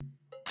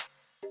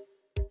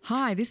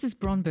Hi, this is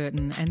Bron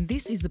Burton, and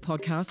this is the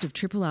podcast of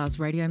Triple R's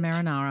Radio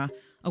Marinara,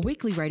 a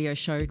weekly radio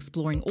show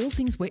exploring all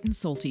things wet and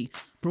salty,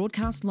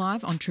 broadcast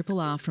live on Triple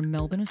R from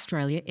Melbourne,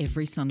 Australia,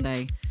 every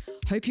Sunday.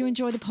 Hope you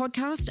enjoy the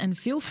podcast and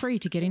feel free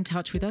to get in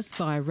touch with us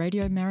via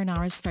Radio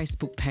Marinara's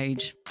Facebook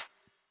page.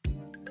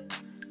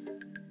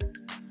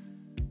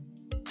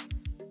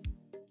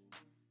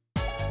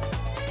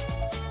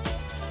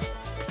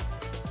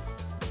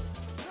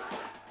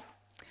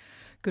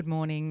 Good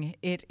morning.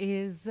 It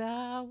is,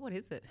 what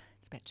is it?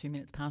 It's about 2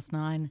 minutes past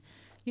 9.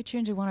 You're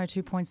tuned to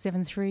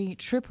 102.73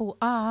 Triple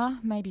R.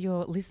 Maybe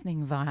you're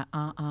listening via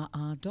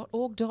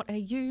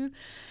rrr.org.au.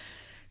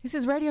 This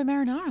is Radio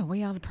Marinara.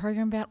 We are the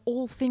program about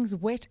all things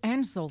wet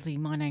and salty.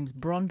 My name's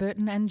Bron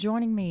Burton, and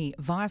joining me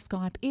via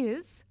Skype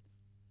is,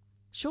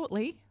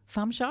 shortly,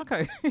 Fum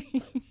Sharko.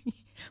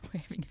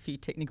 We're having a few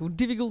technical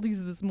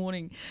difficulties this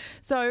morning.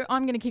 So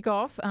I'm going to kick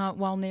off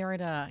while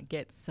Nerida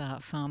gets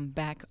Fum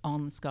back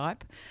on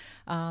Skype.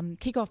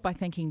 Kick off by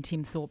thanking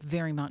Tim Thorpe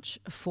very much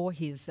for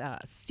his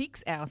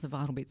 6 hours of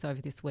Vital Bits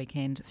over this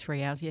weekend,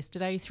 3 hours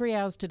yesterday, 3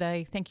 hours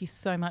today. Thank you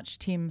so much,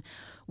 Tim.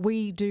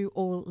 We do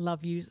all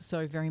love you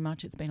so very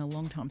much. It's been a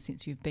long time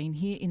since you've been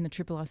here in the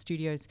Triple R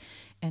studios,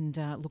 and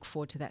look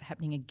forward to that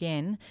happening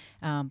again.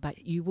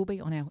 But you will be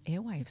on our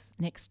airwaves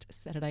next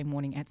Saturday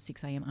morning at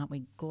 6 a.m. Aren't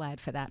we glad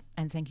for that?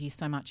 And thank you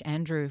so much,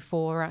 Andrew,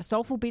 for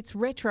Soulful Bits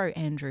Retro,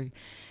 Andrew.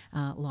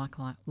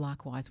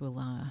 Likewise, we'll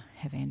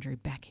have Andrew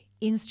back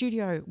in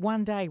studio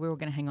one day. We're all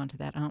going to hang on to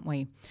that, aren't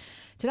we?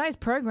 Today's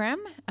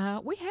program,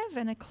 we have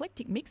an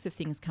eclectic mix of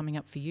things coming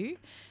up for you.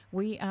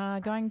 We are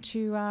going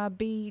to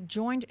be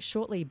joined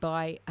shortly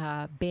by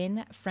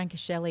Ben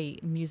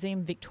Francaschelli,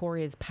 Museum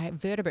Victoria's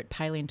vertebrate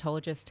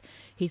paleontologist.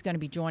 He's going to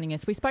be joining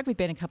us. We spoke with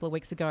Ben a couple of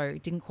weeks ago.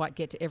 Didn't quite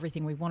get to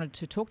everything we wanted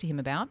to talk to him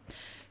about.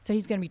 So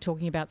he's going to be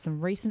talking about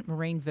some recent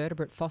marine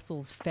vertebrate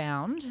fossils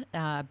found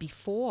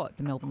before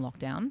the Melbourne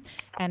lockdown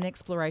and an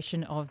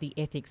exploration of the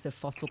ethics of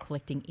fossil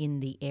collecting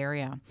in the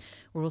area.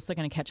 We're also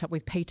going to catch up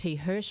with PT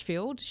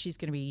Hirschfield. She's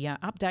going to be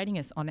updating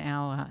us on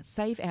our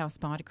Save Our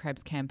Spider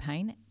Crabs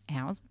campaign.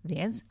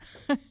 Theirs.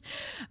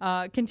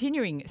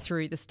 Continuing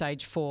through the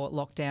stage 4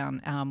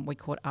 lockdown, we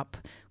caught up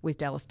with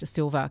Dallas De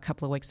Silva a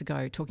couple of weeks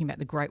ago talking about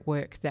the great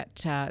work that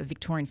the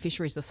Victorian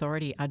Fisheries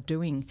Authority are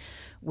doing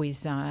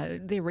with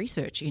their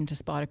research into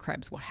spider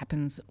crabs, what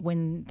happens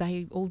when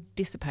they all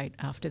disappear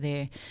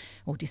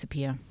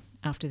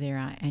after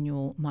their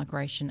annual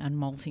migration and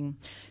molting.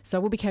 So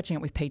we'll be catching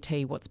up with PT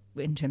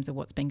in terms of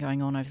what's been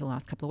going on over the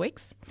last couple of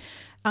weeks.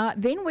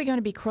 Then we're going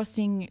to be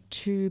crossing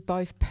to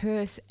both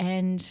Perth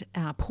and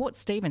Port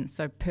Stephens,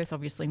 so Perth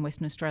obviously in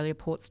Western Australia,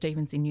 Port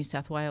Stephens in New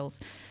South Wales,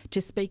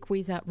 to speak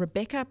with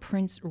Rebecca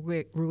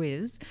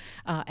Prince-Ruiz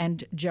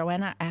and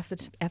Joanna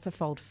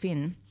Atherfold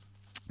Finn.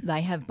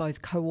 They have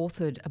both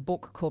co-authored a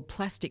book called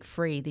Plastic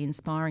Free, the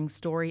inspiring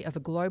story of a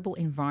global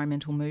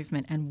environmental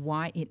movement and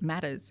why it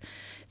matters.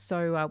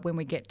 So when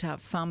we get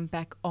Fum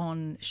back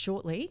on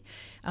shortly,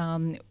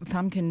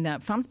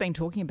 Fum's been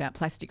talking about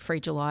Plastic Free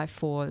July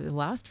for the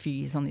last few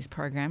years on this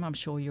program. I'm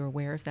sure you're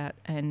aware of that.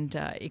 And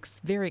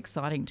it's very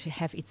exciting to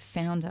have its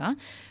founder,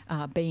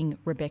 being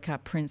Rebecca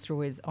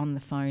Prince-Ruiz, on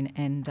the phone,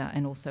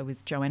 and also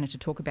with Joanna to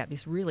talk about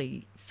this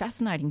really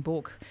fascinating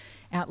book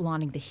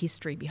outlining the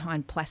history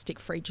behind Plastic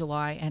Free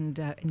July and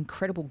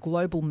incredible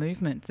global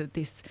movement that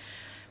this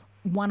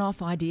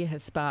one-off idea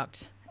has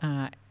sparked,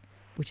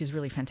 which is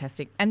really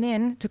fantastic. And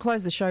then to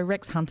close the show,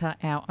 Rex Hunter,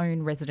 our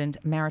own resident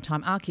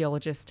maritime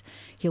archaeologist,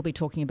 he'll be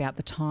talking about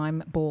the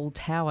Time Ball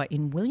Tower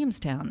in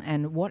Williamstown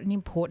and what an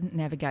important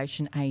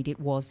navigation aid it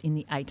was in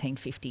the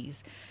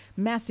 1850s.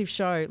 Massive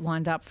show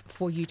lined up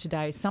for you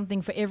today,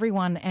 something for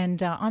everyone,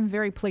 and I'm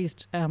very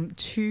pleased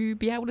to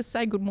be able to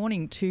say good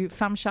morning to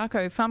Fum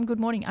Sharko. Fum, good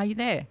morning. Are you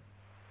there?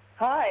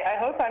 Hi, I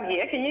hope I'm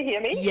here. Can you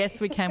hear me?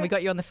 Yes, we can. We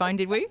got you on the phone,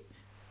 did we?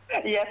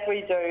 Yes, we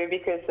do,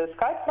 because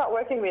Skype's not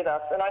working with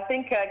us. And I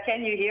think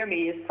can you hear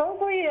me is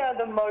probably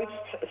the most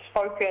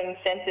spoken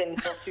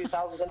sentence of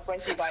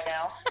 2020 by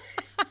now.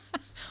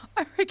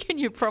 I reckon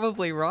you're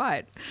probably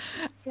right.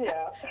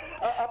 Yeah,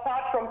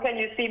 apart from can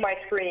you see my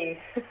screen?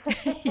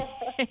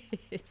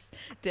 Yes,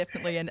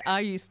 definitely. And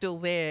are you still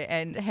there?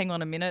 And hang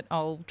on a minute,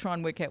 I'll try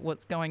and work out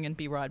what's going and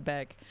be right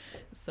back.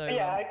 So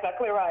yeah,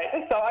 exactly right.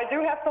 So I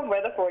do have some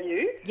weather for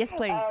you. Yes,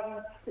 please.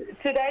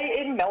 Today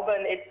in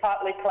Melbourne, it's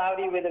partly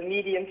cloudy with a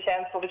medium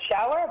chance of a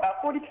shower,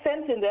 about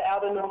 40% in the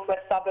outer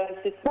northwest suburbs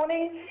this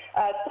morning,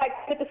 slight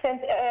 20%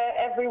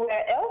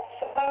 everywhere else.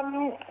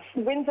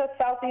 Winds are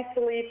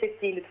southeasterly,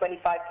 15 to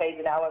 25 km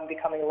an hour, and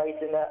becoming light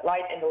in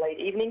the late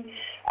evening.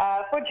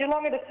 For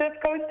Geelong and the Surf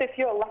Coast, if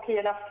you're lucky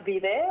enough to be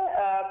there,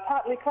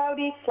 partly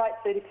cloudy, slight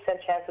 30%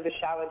 chance of a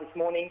shower this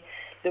morning.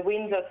 The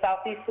winds are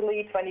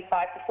southeasterly,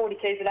 25 to 40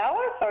 km an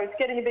hour, so it's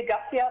getting a bit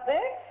gusty out there.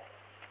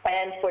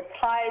 And for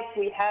tides,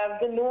 we have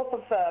the north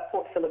of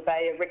Port Phillip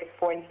Bay at Ricketts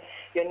Point.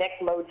 Your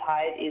next low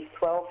tide is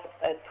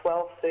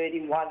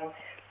 12:31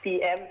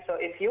 p.m. So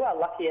if you are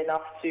lucky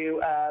enough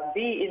to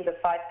be in the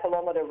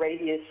 5-kilometer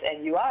radius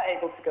and you are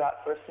able to go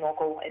out for a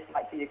snorkel, it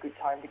might be a good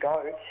time to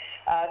go.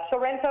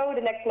 Sorrento,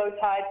 the next low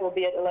tide will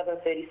be at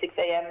 11:36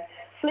 a.m.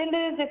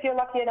 Flinders, if you're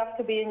lucky enough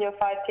to be in your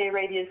 5K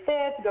radius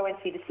there to go and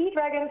see the sea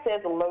dragons,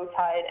 there's a low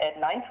tide at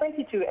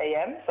 9:22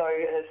 a.m. So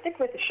stick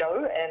with the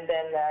show and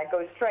then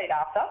go straight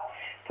after.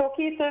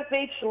 Torquay Surf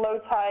Beach, low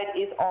tide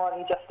is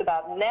on just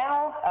about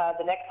now.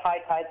 The next high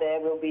tide there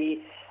will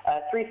be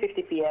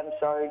 3:50 p.m.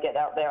 So get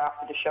out there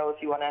after the show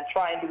if you want to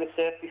try and do a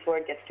surf before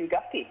it gets too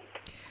gusty.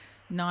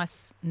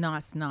 Nice.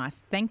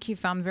 Thank you,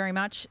 Fum, very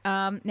much.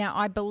 Now,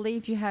 I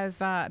believe you have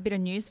a bit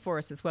of news for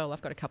us as well.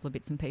 I've got a couple of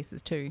bits and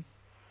pieces too.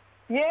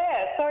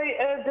 Yeah, so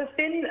there's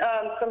been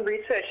some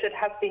research that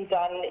has been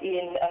done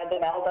in the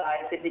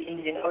Maldives in the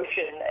Indian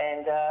Ocean,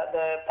 and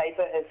the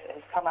paper has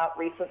come out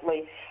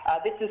recently.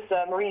 This is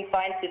marine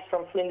scientists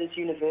from Flinders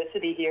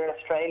University here in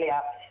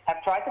Australia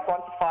have tried to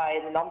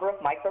quantify the number of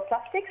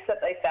microplastics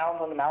that they found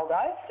on the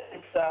Maldives.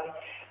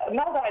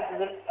 Maldives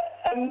is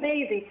an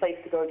amazing place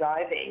to go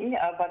diving,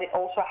 but it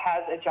also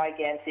has a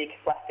gigantic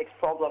plastics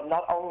problem,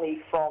 not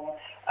only from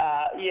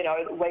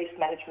waste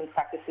management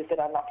practices that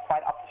are not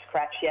quite up to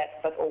scratch yet,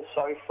 but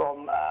also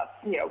from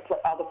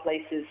other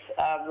places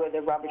where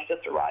the rubbish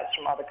just arrives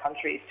from other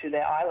countries to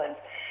their islands.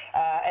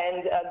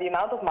 And the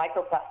amount of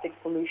microplastic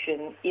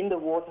pollution in the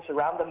waters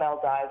around the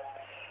Maldives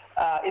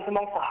is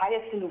amongst the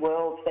highest in the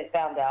world, they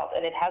found out,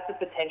 and it has the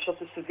potential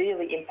to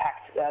severely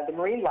impact the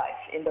marine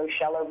life in those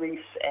shallow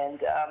reefs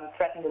and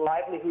threaten the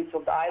livelihoods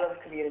of the island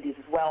communities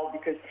as well,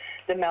 because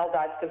the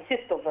Maldives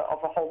consist of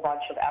a whole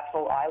bunch of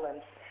atoll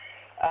islands.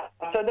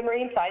 So the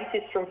marine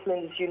scientists from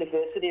Flinders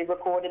University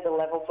recorded the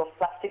levels of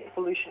plastic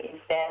pollution in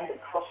sand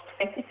across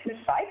 22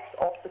 sites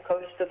off the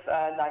coast of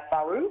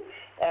Naifaru,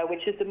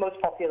 which is the most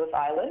populous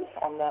island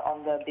on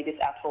the biggest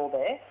atoll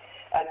there,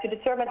 to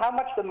determine how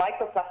much the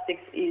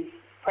microplastics is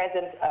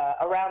present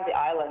around the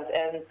island.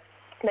 And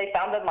they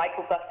found that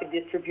microplastic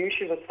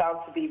distribution was found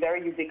to be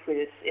very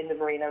ubiquitous in the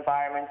marine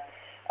environment.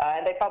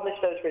 And they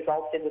published those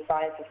results in the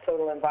Science of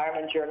Total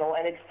Environment journal.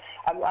 And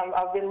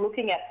I've been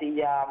looking at the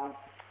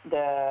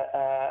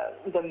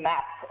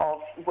map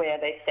of where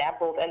they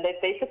sampled, and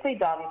they've basically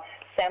done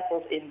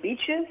samples in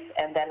beaches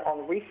and then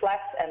on reef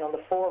flats and on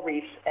the four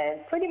reefs,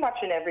 and pretty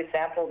much in every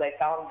sample they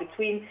found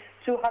between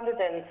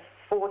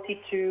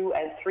 242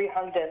 and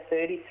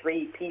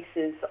 333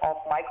 pieces of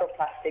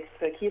microplastics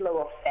per kilo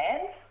of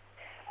sand.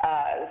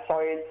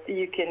 So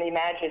you can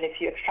imagine if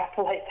you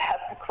extrapolate that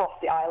across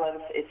the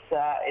islands, it's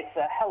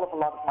a hell of a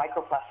lot of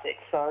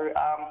microplastics. So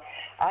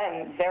I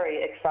am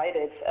very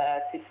excited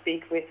to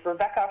speak with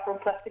Rebecca from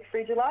Plastic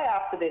Free July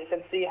after this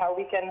and see how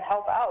we can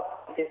help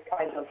out with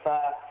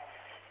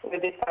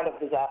this kind of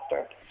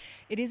disaster.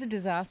 It is a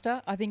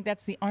disaster. I think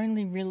that's the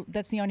only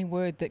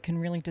word that can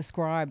really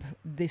describe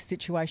this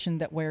situation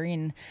that we're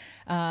in,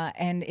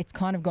 and it's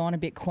kind of gone a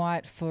bit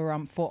quiet for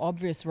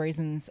obvious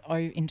reasons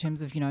in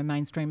terms of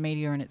mainstream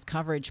media and its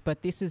coverage.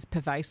 But this is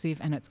pervasive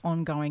and it's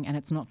ongoing and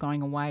it's not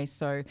going away.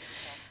 So,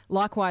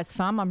 likewise,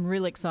 Fum, I'm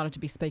really excited to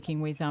be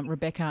speaking with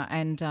Rebecca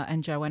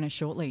and Joanna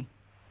shortly.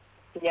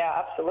 Yeah,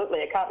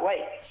 absolutely. I can't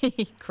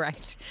wait.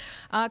 Great.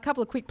 A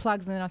couple of quick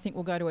plugs and then I think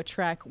we'll go to a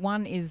track.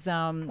 One is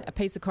a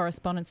piece of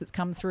correspondence that's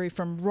come through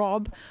from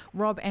Rob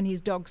and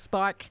his dog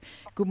Spike.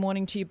 Good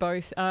morning to you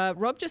both.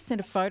 Rob just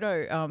sent a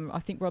photo, I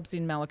think Rob's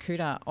in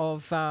Malakuta,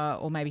 of,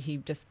 or maybe he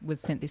just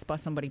was sent this by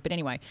somebody. But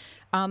anyway,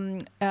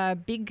 the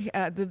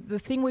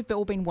thing we've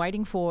all been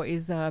waiting for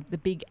is the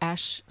big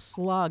ash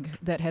slug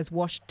that has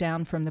washed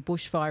down from the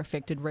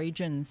bushfire-affected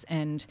regions.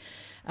 And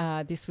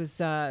this was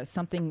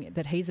something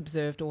that he's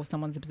observed, or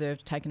someone's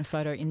observed, taken a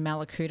photo in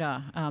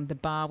Malakuta. The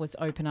bar was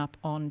opened up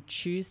on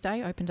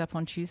Tuesday,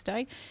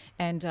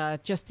 and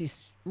just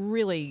this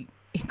really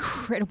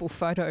incredible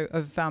photo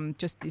of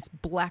just this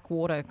black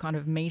water kind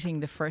of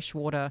meeting the fresh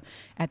water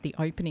at the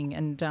opening.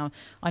 And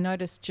I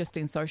noticed just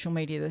in social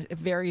media that a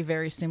very,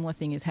 very similar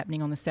thing is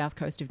happening on the south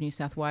coast of New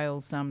South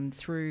Wales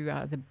through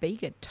the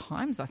Bega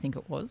Times, I think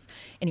it was.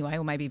 Anyway,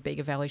 or maybe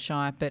Bega Valley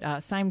Shire.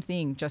 But same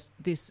thing, just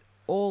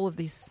all of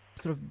this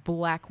sort of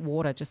black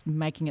water just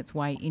making its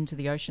way into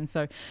the ocean.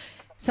 So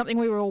something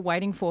we were all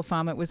waiting for,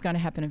 Farmer, it was going to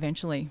happen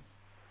eventually.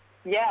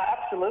 Yeah,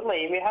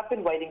 absolutely. We have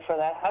been waiting for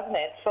that, hasn't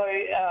it? So,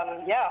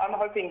 I'm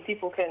hoping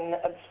people can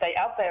stay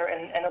out there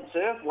and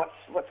observe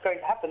what's going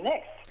to happen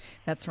next.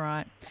 That's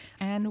right.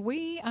 And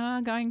we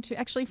are going to,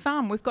 actually,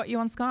 Farm, we've got you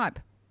on Skype.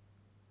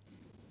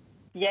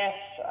 Yes,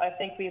 I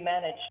think we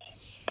managed.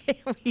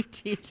 We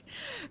did.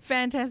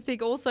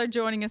 Fantastic. Also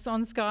joining us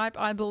on Skype,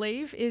 I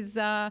believe, is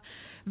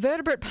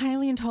vertebrate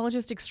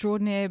paleontologist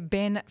extraordinaire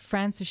Ben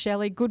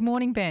Francischelli. Good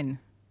morning, Ben.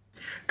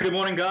 Good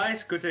morning,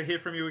 guys. Good to hear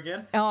from you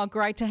again. Oh,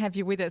 great to have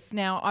you with us.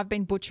 Now, I've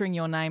been butchering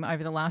your name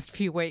over the last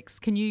few weeks.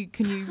 Can you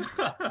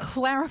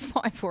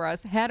clarify for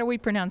us, how do we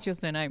pronounce your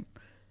surname?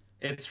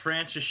 It's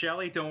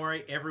Franciscelli. Don't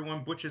worry,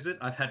 everyone butchers it.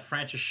 I've had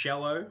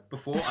Franciscello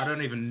before. I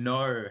don't even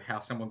know how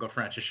someone got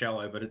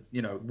Franciscello, but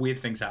weird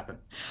things happen.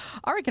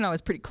 I reckon I was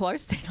pretty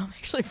close then. I'm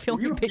actually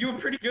feeling a bit... You were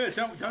pretty good.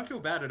 Don't feel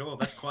bad at all.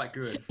 That's quite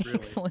good. Really.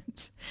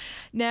 Excellent.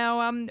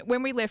 Now,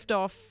 when we left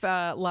off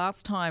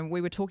last time,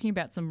 we were talking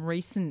about some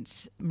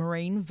recent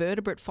marine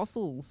vertebrate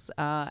fossils,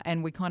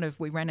 and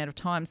we ran out of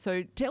time.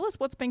 So tell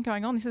us what's been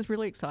going on. This is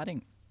really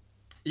exciting.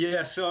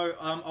 Yeah, so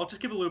I'll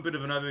just give a little bit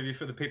of an overview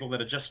for the people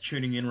that are just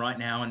tuning in right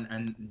now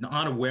and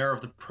aren't aware of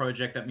the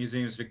project that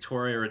Museums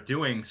Victoria are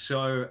doing.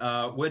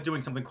 So we're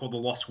doing something called the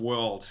Lost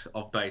World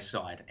of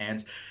Bayside.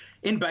 And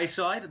in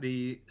Bayside,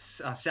 the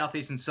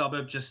southeastern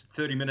suburb, just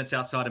 30 minutes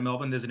outside of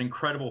Melbourne, there's an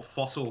incredible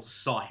fossil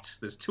site.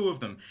 There's two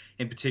of them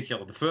in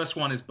particular. The first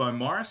one is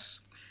Beaumaris.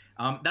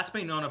 That's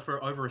been known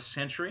for over a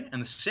century.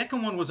 And the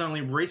second one was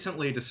only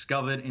recently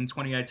discovered in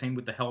 2018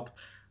 with the help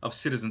of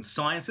citizen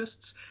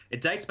scientists. It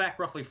dates back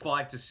roughly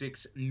 5 to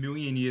 6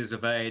 million years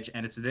of age,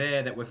 and it's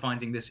there that we're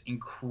finding this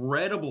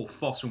incredible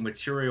fossil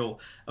material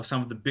of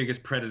some of the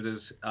biggest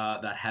predators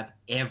that have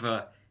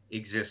ever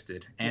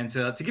existed. And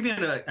to give you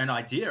an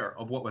idea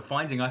of what we're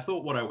finding, I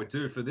thought what I would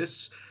do for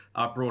this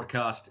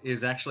broadcast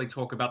is actually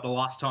talk about the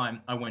last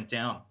time I went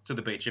down to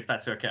the beach, if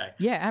that's okay.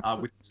 Yeah,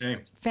 absolutely. With the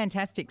team.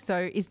 Fantastic.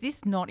 So is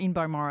this not in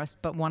Beaumaris,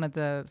 but one of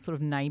the sort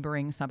of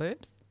neighbouring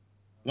suburbs?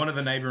 One of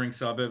the neighbouring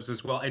suburbs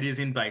as well. It is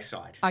in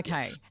Bayside. Okay.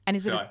 Yes. And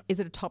is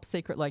it a top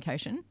secret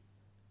location?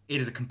 It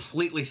is a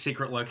completely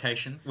secret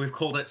location. We've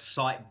called it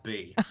Site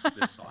B,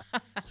 this site.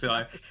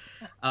 So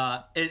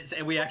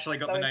we actually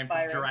got the name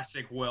from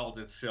Jurassic World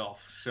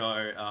itself.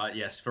 So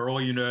yes, for all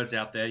you nerds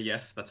out there,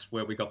 yes, that's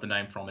where we got the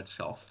name from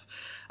itself.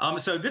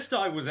 So this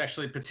dive was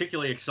actually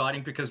particularly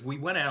exciting because we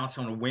went out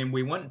on a whim.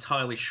 We weren't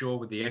entirely sure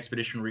with the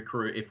expeditionary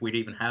crew if we'd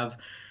even have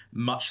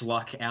much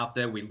luck out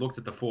there. We looked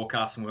at the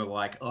forecast and we were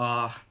like,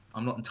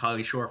 I'm not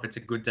entirely sure if it's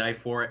a good day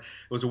for it.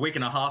 It was a week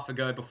and a half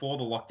ago before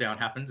the lockdown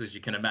happens, as you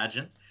can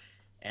imagine.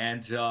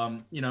 And,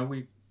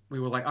 we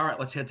were like, all right,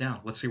 let's head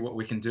down. Let's see what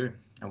we can do.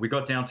 And we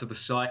got down to the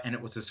site and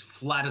it was as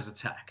flat as a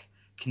tack.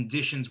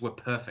 Conditions were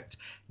perfect.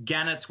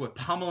 Gannets were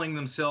pummeling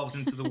themselves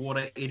into the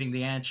water, eating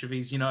the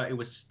anchovies. It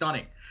was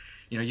stunning.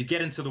 You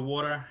get into the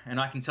water and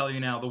I can tell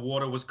you now, the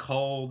water was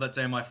cold that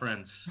day, my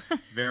friends.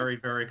 Very,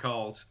 very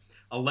cold.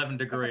 11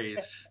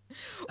 degrees.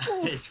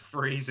 It's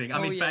freezing. I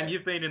mean, Fan,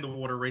 you've been in the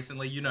water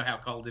recently. You know how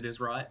cold it is,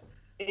 right?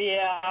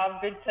 Yeah,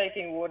 I've been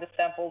taking water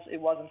samples.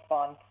 It wasn't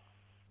fun.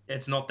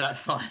 It's not that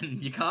fun.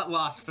 You can't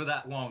last for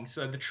that long.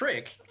 So the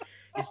trick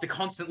is to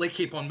constantly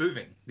keep on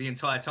moving the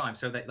entire time.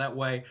 So that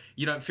way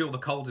you don't feel the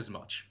cold as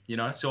much,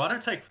 So I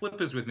don't take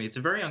flippers with me. It's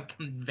a very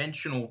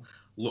unconventional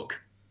look.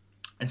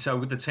 And so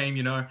with the team,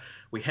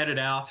 we headed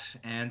out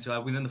and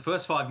within the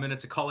first 5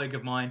 minutes, a colleague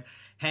of mine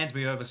hands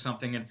me over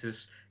something, and it's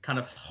this kind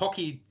of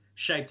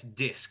hockey-shaped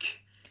disc,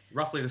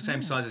 roughly the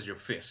same size as your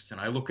fist. And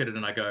I look at it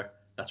and I go,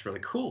 that's really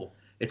cool.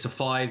 It's a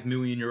 5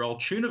 million-year-old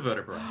tuna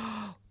vertebrate.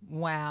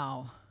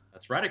 Wow.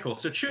 That's radical.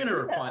 So tuna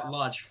are quite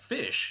large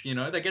fish.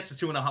 They get to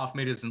 2.5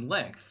 meters in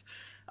length.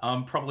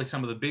 Probably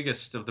some of the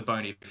biggest of the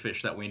bony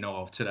fish that we know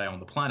of today on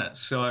the planet.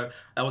 So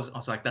I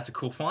was like, that's a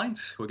cool find.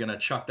 We're going to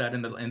chuck that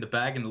in the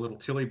bag, in the little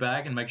Tilly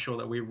bag, and make sure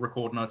that we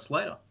record notes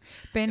later.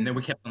 Ben, and then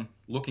we kept on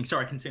looking.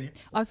 Sorry, continue.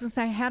 I was going to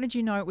say, how did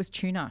you know it was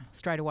tuna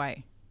straight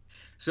away?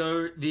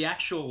 So the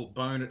actual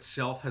bone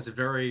itself has a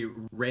very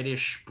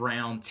reddish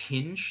brown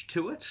tinge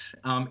to it.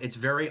 It's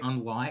very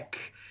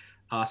unlike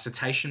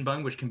cetacean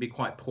bone, which can be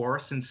quite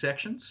porous in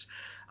sections.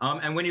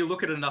 And when you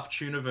look at enough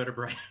tuna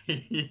vertebrae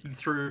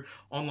through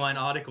online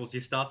articles, you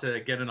start to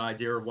get an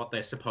idea of what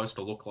they're supposed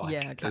to look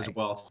like as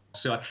well.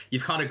 So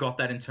you've kind of got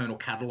that internal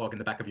catalog in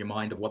the back of your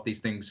mind of what these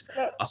things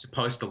are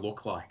supposed to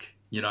look like,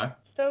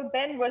 So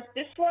Ben, was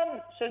this one,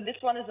 this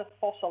one is a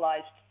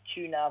fossilized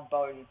tuna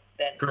bone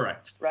then?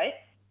 Correct. Right?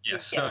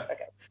 Yes. Yeah,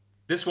 okay.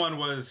 This one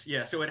was,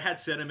 so it had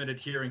sediment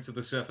adhering to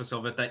the surface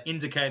of it that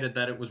indicated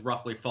that it was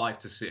roughly 5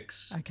 to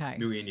 6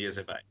 million years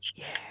of age.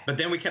 Yeah. But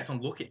then we kept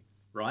on looking.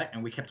 Right.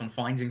 And we kept on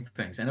finding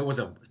things, and it was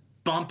a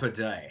bumper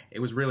day. It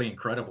was really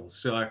incredible.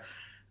 So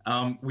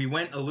we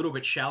went a little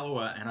bit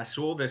shallower, and I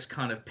saw this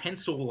kind of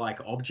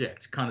pencil-like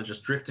object kind of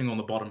just drifting on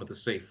the bottom of the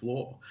sea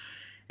floor.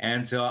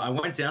 And I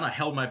went down, I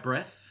held my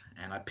breath,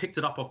 and I picked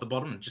it up off the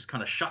bottom and just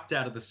kind of shucked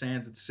out of the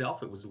sand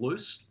itself. It was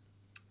loose.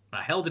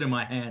 I held it in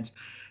my hand,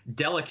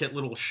 delicate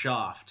little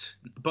shaft.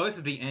 Both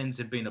of the ends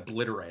had been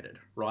obliterated,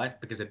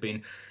 right, because it'd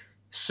been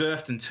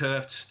surfed and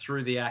turfed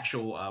through the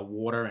actual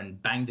water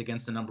and banged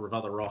against a number of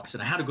other rocks.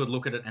 And I had a good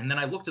look at it. And then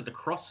I looked at the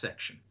cross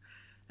section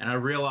and I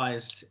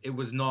realized it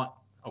was not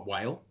a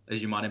whale,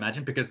 as you might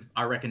imagine, because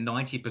I reckon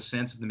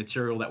 90% of the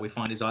material that we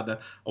find is either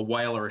a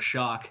whale or a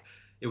shark.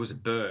 It was a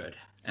bird,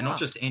 and not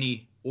just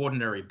any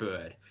ordinary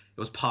bird. It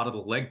was part of the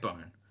leg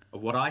bone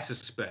of what I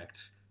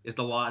suspect is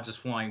the largest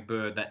flying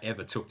bird that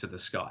ever took to the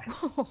sky,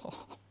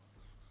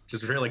 which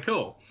is really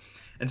cool.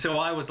 And so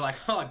I was like,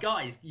 oh,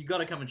 guys, you got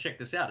to come and check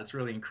this out. It's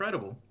really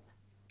incredible.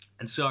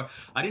 And so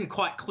I didn't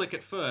quite click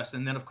at first.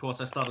 And then, of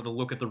course, I started to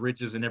look at the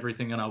ridges and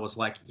everything. And I was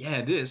like,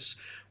 yeah, this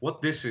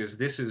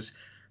is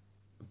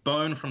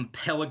bone from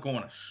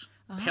Pelagornis,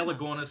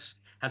 Pelagornis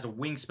has a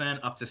wingspan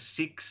up to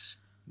 6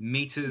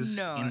 meters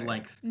in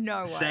length.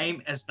 No way.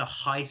 Same as the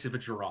height of a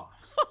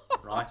giraffe,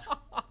 right?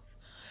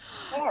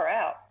 Far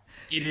out.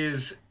 It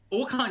is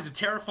all kinds of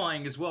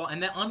terrifying as well,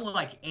 and they're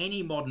unlike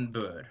any modern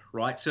bird,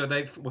 right? So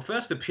they were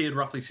first appeared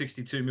roughly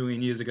 62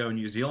 million years ago in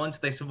New Zealand.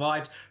 They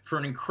survived for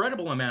an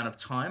incredible amount of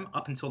time,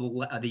 up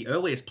until the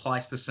earliest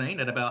Pleistocene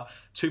at about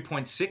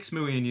 2.6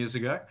 million years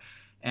ago.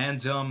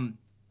 And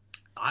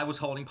I was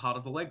holding part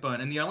of the leg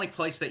bone. And the only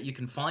place that you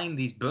can find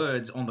these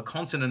birds on the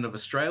continent of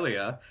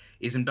Australia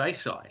is in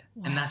Bayside.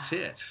 Wow. And that's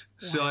it.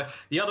 Wow. So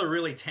the other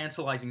really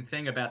tantalizing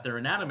thing about their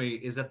anatomy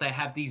is that they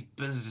have these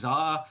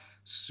bizarre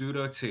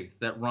pseudo-teeth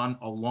that run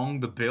along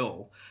the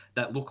bill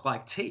that look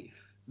like teeth.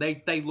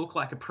 They look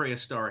like a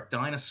prehistoric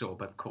dinosaur,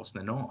 but of course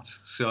they're not.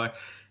 So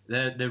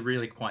they're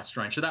really quite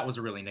strange. So that was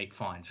a really neat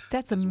find.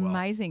 That's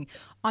amazing.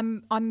 Well.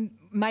 I'm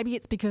maybe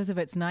it's because of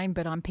its name,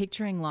 but I'm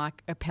picturing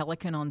like a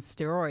pelican on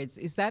steroids.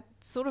 Is that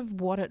sort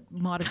of what it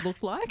might have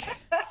looked like?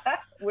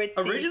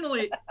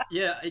 Originally,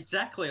 yeah,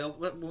 exactly.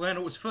 When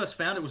it was first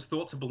found, it was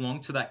thought to belong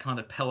to that kind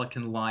of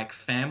pelican-like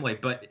family.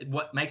 But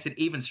what makes it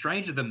even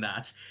stranger than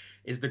that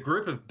is the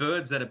group of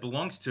birds that it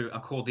belongs to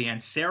are called the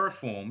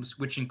Anseriformes,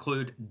 which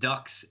include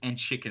ducks and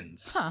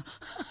chickens. Huh.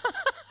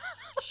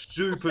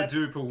 Super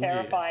duper weird.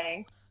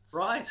 Terrifying.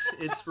 Right?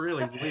 It's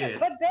really weird.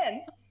 But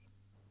then,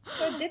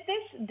 so did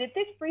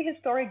this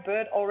prehistoric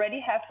bird already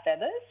have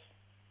feathers?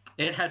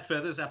 It had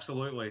feathers,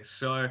 absolutely.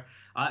 So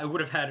it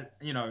would have had,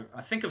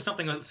 I think of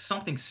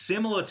something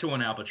similar to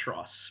an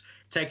albatross,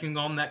 taking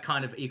on that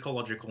kind of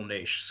ecological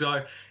niche.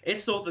 So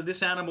it's thought that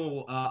this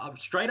animal,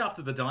 straight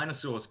after the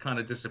dinosaurs kind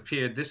of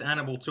disappeared, this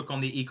animal took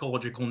on the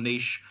ecological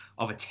niche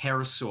of a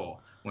pterosaur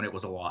when it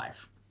was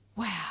alive.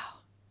 Wow.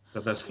 So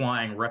those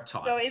flying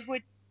reptiles. So it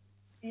would,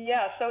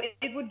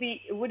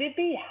 would it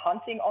be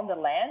hunting on the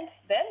land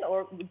then,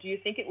 or do you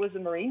think it was a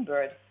marine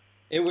bird?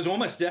 It was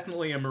almost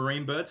definitely a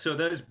marine bird. So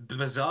those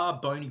bizarre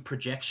bony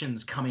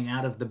projections coming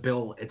out of the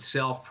bill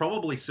itself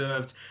probably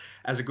served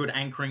as a good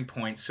anchoring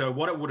point. So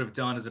what it would have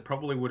done is it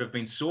probably would have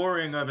been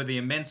soaring over the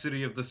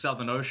immensity of the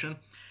Southern Ocean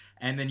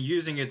and then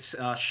using its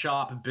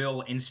sharp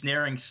bill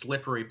ensnaring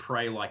slippery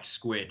prey like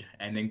squid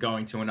and then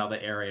going to another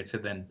area to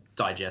then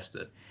digest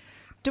it.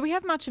 Do we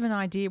have much of an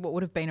idea what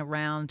would have been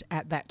around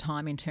at that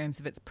time in terms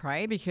of its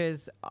prey?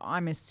 Because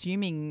I'm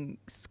assuming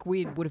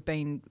squid would have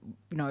been,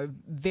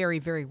 very,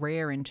 very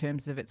rare in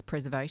terms of its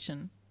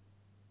preservation.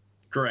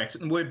 Correct.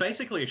 And we're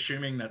basically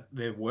assuming that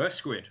there were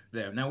squid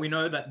there. Now, we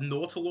know that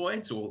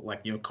nautiloids,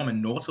 or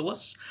common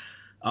nautilus,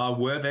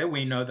 were there.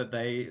 We know that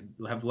they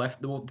have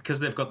left, because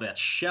they've got that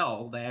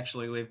shell, they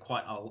actually leave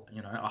quite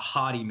a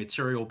hardy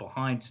material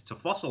behind to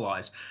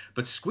fossilize.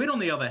 But squid, on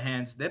the other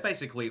hand, they're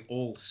basically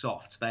all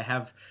soft. They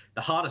have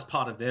the hardest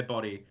part of their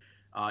body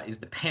is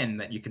the pen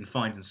that you can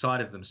find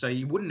inside of them. So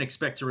you wouldn't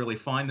expect to really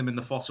find them in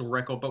the fossil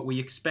record, but we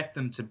expect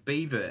them to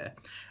be there.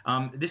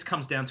 This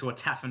comes down to a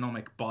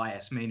taphonomic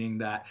bias, meaning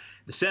that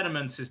the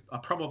sediments are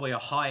probably a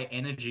high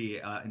energy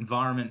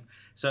environment,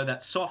 so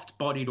that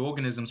soft-bodied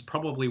organisms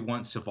probably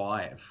won't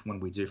survive when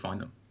we do find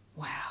them.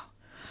 Wow.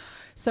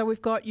 So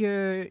we've got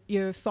your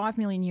 5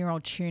 million year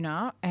old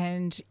tuna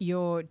and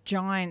your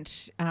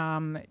giant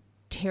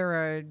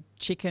terror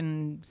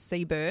chicken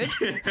seabird.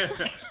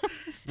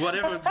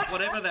 Whatever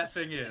that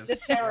thing is,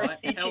 right?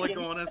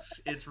 Pelagornis,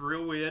 it's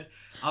real weird.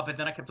 But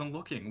then I kept on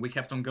looking. We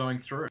kept on going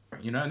through,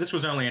 and this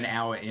was only an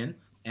hour in,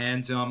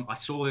 and I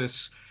saw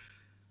this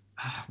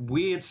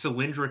weird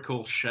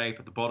cylindrical shape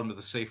at the bottom of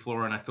the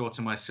seafloor, and I thought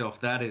to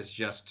myself, that is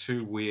just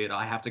too weird.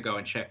 I have to go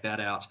and check that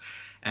out.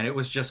 And it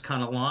was just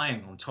kind of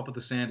lying on top of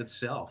the sand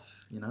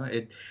itself,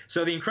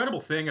 So the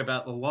incredible thing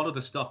about a lot of the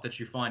stuff that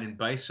you find in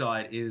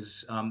Bayside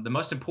is the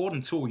most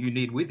important tool you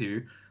need with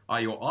you are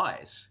your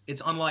eyes.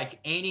 It's unlike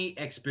any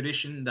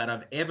expedition that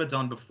I've ever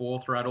done before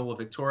throughout all of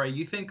Victoria.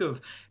 You think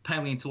of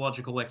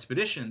paleontological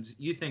expeditions,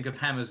 you think of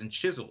hammers and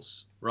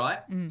chisels, right?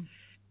 Mm.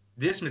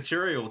 This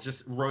material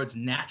just rods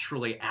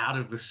naturally out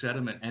of the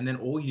sediment, and then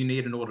all you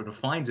need in order to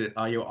find it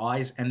are your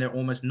eyes, and they're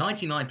almost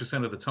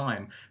 99% of the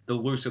time they're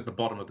loose at the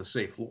bottom of the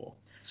seafloor.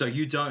 So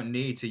you don't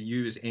need to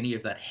use any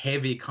of that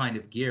heavy kind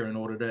of gear in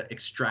order to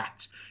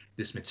extract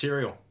this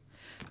material.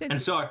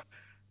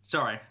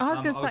 Sorry. I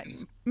was going to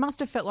say, must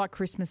have felt like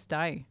Christmas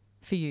Day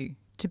for you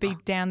to be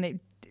down there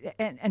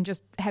and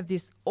just have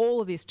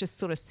all of this just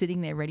sort of sitting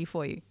there ready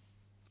for you.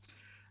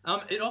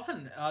 It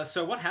often,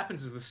 so what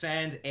happens is the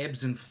sand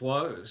ebbs and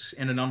flows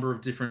in a number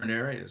of different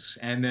areas.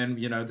 And then,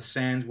 the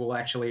sand will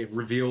actually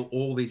reveal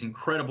all these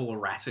incredible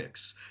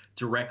erratics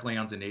directly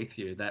underneath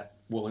you that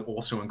will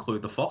also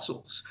include the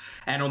fossils.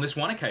 And on this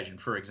one occasion,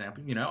 for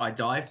example, I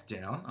dived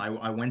down.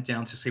 I went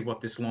down to see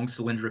what this long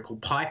cylindrical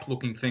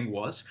pipe-looking thing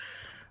was.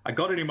 I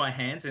got it in my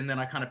hands, and then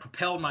I kind of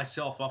propelled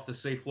myself off the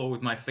seafloor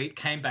with my feet,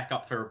 came back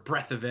up for a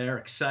breath of air,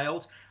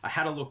 exhaled. I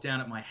had a look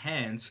down at my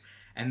hands,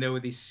 and there were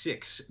these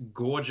 6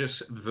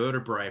 gorgeous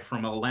vertebrae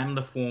from a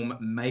lamniform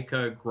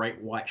mako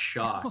great white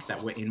shark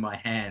that were in my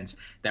hands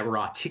that were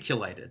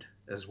articulated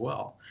as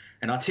well.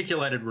 And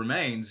articulated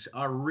remains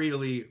are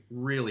really,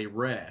 really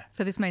rare.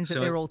 So this means that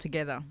they're all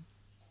together.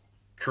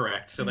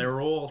 Correct. So they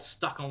were all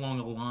stuck along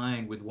a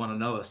line with one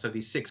another. So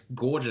these 6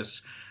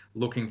 gorgeous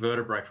looking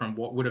vertebrae from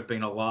what would have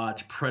been a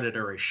large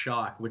predatory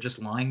shark were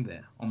just lying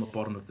there on the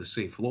bottom of the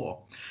sea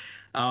floor.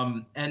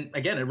 And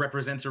again, it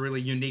represents a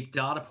really unique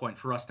data point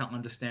for us to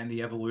understand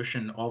the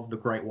evolution of the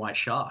great white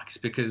sharks,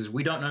 because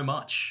we don't know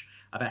much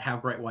about how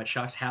great white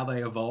sharks, how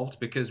they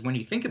evolved, because when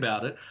you think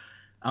about it,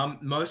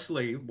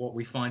 mostly what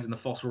we find in the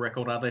fossil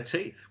record are their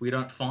teeth. We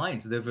don't find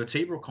their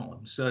vertebral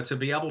columns. So to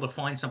be able to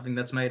find something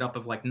that's made up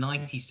of like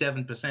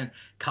 97%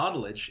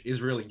 cartilage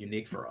is really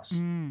unique for us.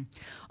 I'm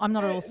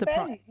not at all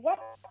surprised. Ben,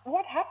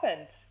 what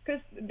happened?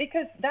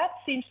 Because that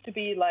seems to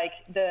be like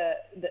the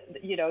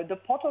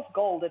pot of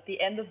gold at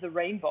the end of the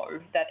rainbow,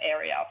 that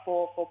area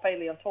for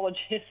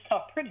paleontologists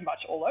are pretty much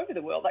all over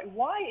the world. Like,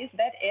 why is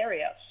that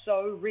area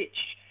so rich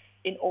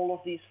in all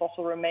of these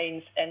fossil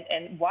remains,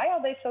 and why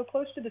are they so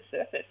close to the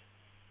surface?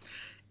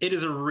 It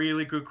is a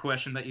really good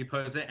question that you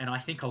pose there, and I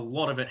think a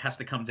lot of it has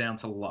to come down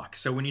to luck.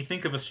 So when you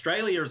think of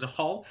Australia as a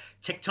whole,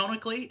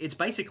 tectonically, it's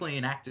basically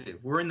inactive.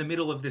 We're in the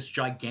middle of this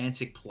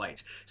gigantic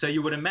plate. So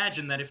you would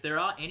imagine that if there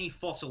are any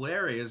fossil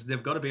areas,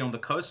 they've got to be on the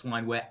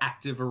coastline where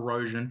active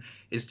erosion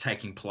is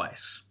taking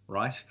place,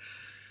 right?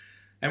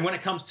 And when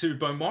it comes to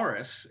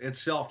Beaumaris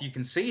itself, you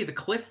can see the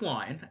cliff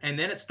line, and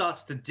then it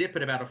starts to dip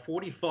at about a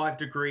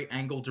 45-degree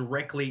angle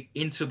directly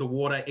into the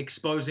water,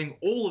 exposing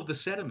all of the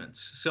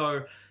sediments.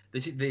 So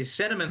the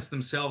sediments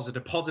themselves are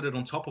deposited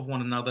on top of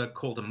one another,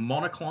 called a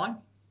monocline.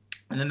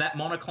 And then that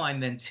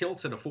monocline then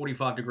tilts at a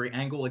 45-degree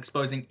angle,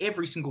 exposing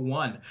every single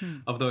one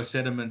of those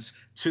sediments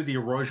to the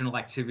erosional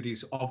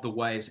activities of the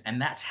waves. And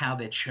that's how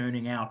they're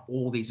churning out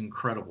all these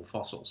incredible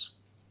fossils.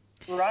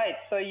 Right.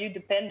 So you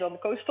depend on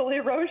coastal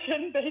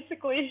erosion,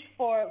 basically,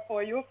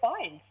 for your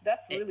finds.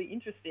 That's really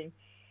interesting.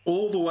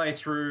 All the way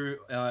through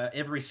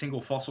every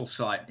single fossil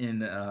site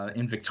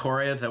in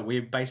Victoria that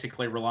we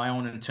basically rely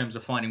on in terms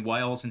of finding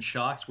whales and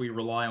sharks, we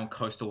rely on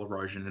coastal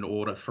erosion in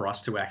order for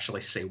us to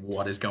actually see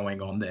what is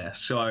going on there.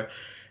 So,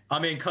 I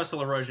mean,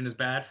 coastal erosion is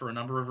bad for a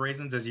number of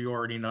reasons, as you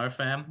already know,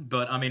 fam.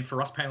 But, I mean,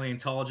 for us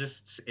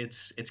paleontologists,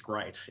 it's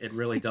great. It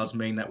really does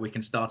mean that we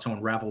can start to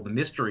unravel the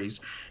mysteries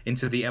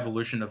into the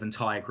evolution of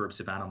entire groups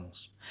of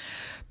animals.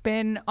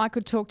 Ben, I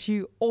could talk to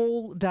you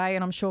all day,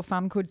 and I'm sure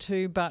Fam could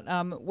too, but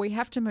we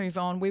have to move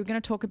on. We were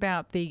going to talk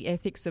about the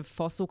ethics of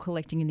fossil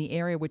collecting in the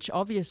area, which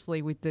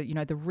obviously with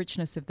the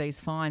richness of these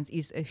finds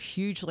is a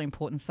hugely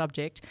important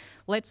subject.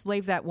 Let's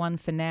leave that one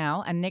for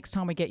now, and next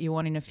time we get you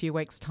on in a few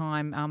weeks'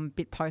 time,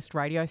 bit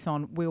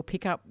post-Radiothon, we'll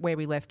pick up where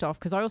we left off,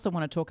 because I also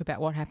want to talk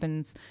about what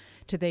happens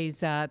to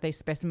these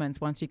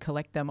specimens once you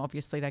collect them.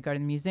 Obviously, they go to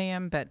the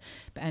museum, but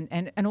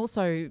and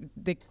also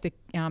the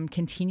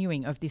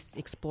continuing of this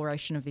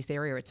exploration of this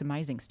area. It's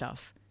amazing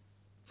stuff.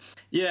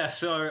 Yeah,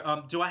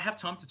 so do I have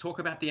time to talk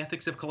about the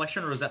ethics of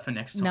collection, or is that for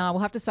next time? No,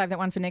 we'll have to save that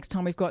one for next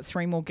time. We've got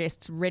 3 more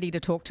guests ready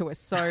to talk to us.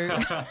 So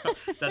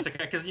that's okay,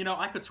 because,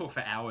 I could talk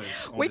for hours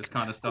on this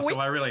kind of stuff, so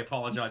I really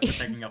apologise for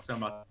taking up so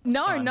much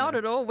time. Not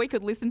at all. We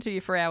could listen to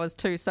you for hours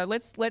too. So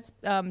let's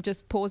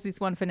just pause this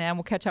one for now, and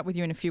we'll catch up with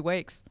you in a few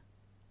weeks.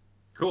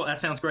 Cool. That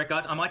sounds great,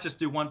 guys. I might just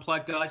do one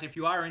plug, guys. If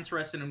you are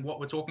interested in what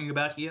we're talking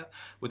about here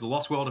with the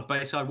Lost World of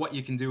Bayside, what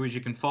you can do is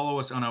you can follow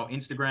us on our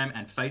Instagram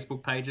and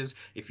Facebook pages.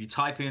 If you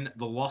type in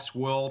the Lost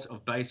World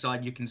of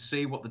Bayside, you can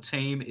see what the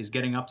team is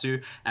getting up to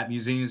at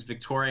Museums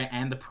Victoria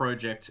and the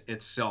project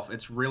itself.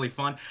 It's really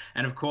fun.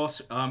 And of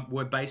course,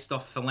 we're based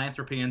off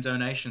philanthropy and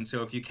donation.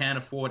 So if you can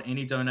afford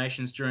any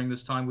donations during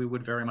this time, we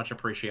would very much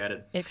appreciate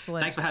it.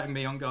 Excellent. Thanks for having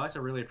me on, guys.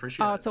 I really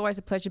appreciate it. Oh, it's always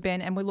a pleasure,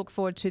 Ben. And we look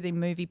forward to the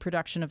movie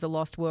production of the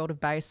Lost World of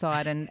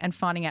Bayside and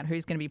finding out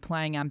who's going to be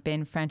playing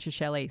Ben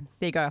Francischelli.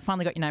 There you go. I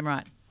finally got your name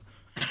right.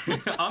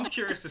 I'm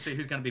curious to see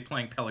who's going to be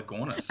playing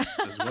Pelagornis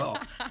as well.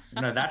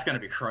 That's going to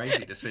be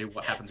crazy to see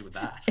what happens with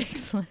that.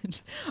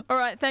 Excellent. All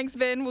right. Thanks,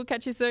 Ben. We'll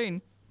catch you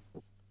soon.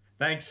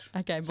 Thanks.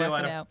 Okay, bye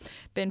for now.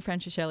 Ben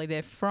Francischelli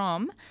there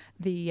from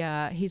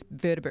he's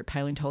vertebrate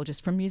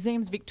paleontologist from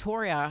Museums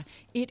Victoria.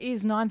 It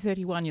is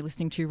 9:31. You're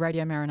listening to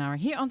Radio Marinara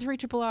here on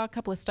 3RRR. A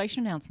couple of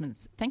station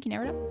announcements. Thank you,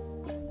 Nerida.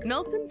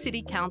 Melton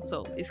City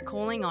Council is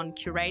calling on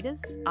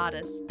curators,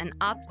 artists and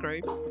arts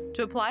groups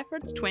to apply for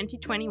its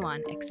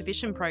 2021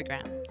 exhibition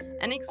program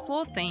and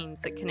explore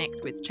themes that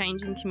connect with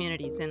changing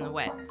communities in the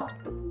West.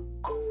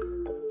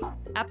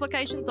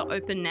 Applications are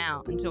open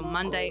now until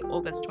Monday,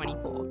 August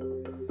 24.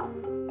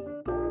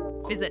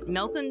 Visit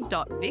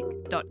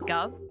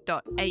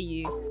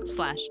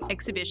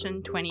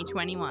melton.vic.gov.au/exhibition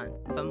 2021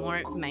 for more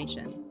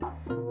information.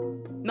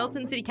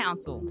 Melton City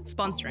Council,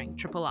 sponsoring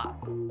Triple R.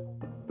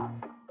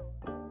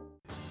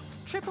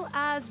 Triple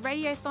R's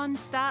Radiothon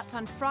starts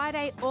on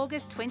Friday,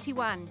 August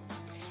 21.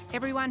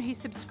 Everyone who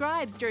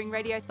subscribes during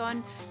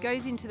Radiothon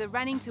goes into the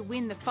running to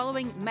win the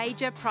following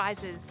major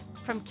prizes.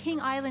 From King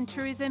Island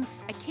Tourism,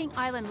 a King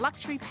Island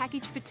luxury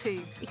package for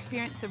 2.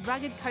 Experience the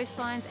rugged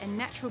coastlines and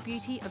natural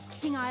beauty of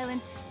King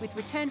Island with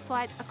return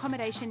flights,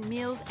 accommodation,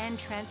 meals and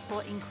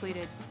transport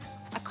included.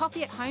 A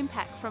coffee at home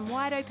pack from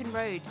Wide Open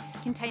Road,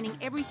 containing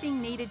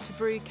everything needed to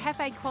brew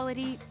cafe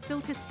quality,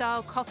 filter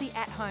style coffee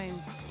at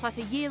home, plus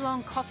a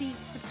year-long coffee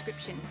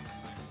subscription.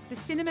 The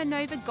Cinema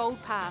Nova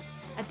Gold Pass,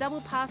 a double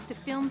pass to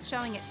films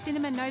showing at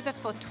Cinema Nova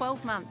for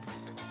 12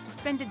 months.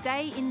 Spend a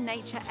day in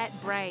nature at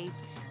Bray,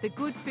 the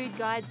Good Food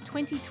Guide's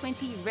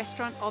 2020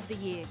 Restaurant of the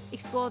Year.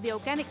 Explore the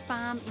organic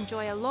farm,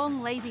 enjoy a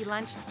long, lazy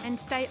lunch, and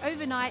stay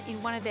overnight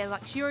in one of their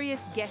luxurious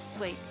guest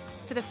suites.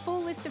 For the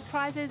full list of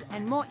prizes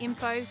and more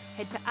info,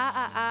 head to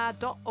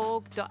rrr.org.au.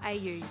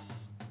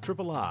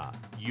 Triple R,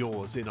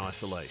 yours in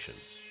isolation.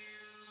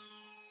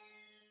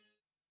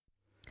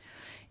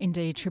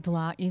 Indeed, Triple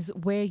R is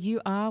where you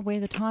are, where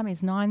the time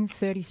is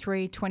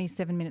 9:33,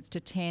 27 minutes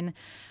to 10.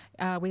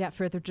 Without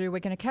further ado,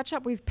 we're going to catch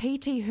up with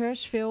PT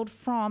Hirschfield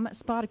from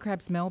Spider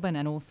Crabs Melbourne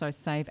and also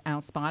Save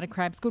Our Spider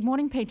Crabs. Good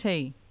morning,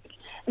 PT.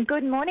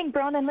 Good morning,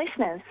 Bron and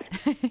listeners.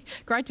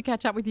 Great to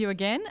catch up with you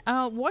again.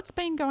 What's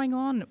been going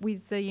on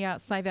with the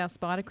Save Our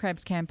Spider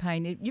Crabs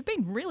campaign? You've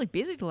been really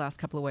busy the last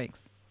couple of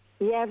weeks.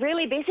 Yeah,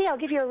 really busy. I'll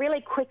give you a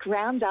really quick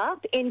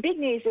roundup. In big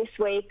news this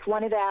week,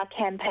 one of our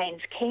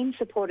campaign's keen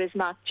supporters,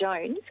 Mark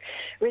Jones,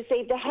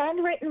 received a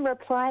handwritten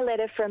reply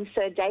letter from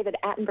Sir David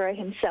Attenborough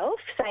himself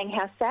saying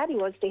how sad he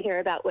was to hear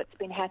about what's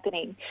been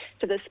happening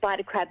to the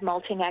spider crab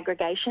molting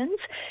aggregations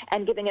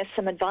and giving us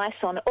some advice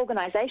on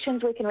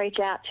organisations we can reach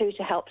out to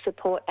help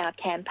support our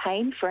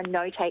campaign for a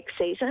no-take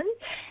season.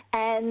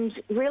 And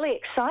really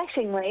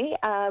excitingly,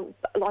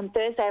 on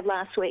Thursday of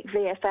last week,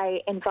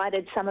 VFA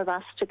invited some of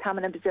us to come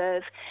and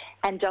observe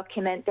and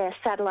document their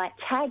satellite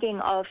tagging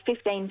of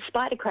 15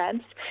 spider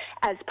crabs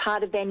as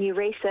part of their new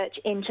research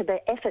into the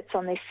efforts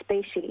on this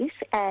species.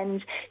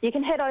 And you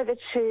can head over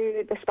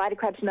to the Spider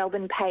Crabs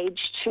Melbourne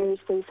page to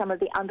see some of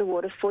the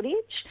underwater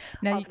footage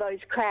of those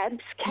crabs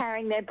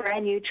carrying their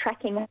brand new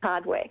tracking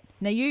hardware.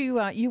 Now,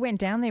 you went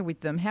down there with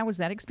them. How was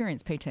that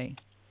experience, PT?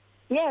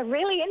 Yeah,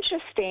 really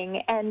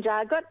interesting, and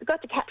got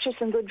to capture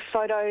some good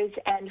photos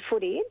and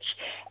footage.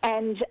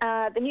 And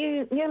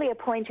the newly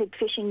appointed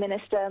Fishing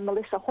Minister,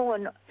 Melissa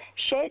Horne,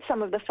 shared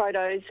some of the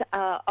photos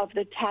of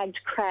the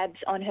tagged crabs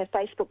on her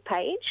Facebook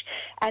page.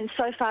 And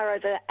so far,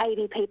 over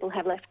 80 people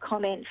have left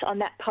comments on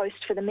that post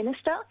for the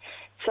Minister,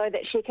 so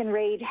that she can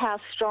read how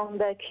strong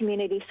the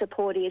community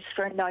support is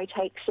for a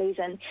no-take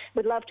season.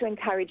 We'd love to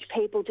encourage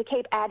people to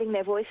keep adding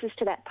their voices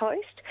to that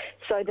post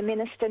so the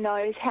Minister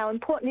knows how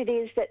important it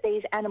is that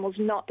these animals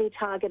not be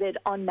targeted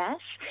en masse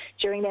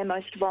during their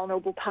most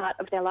vulnerable part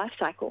of their life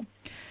cycle.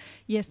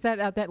 Yes,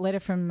 that letter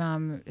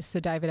from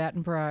Sir David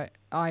Attenborough,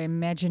 I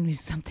imagine,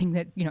 is something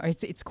that,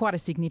 it's quite a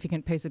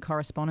significant piece of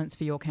correspondence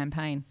for your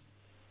campaign.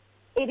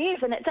 It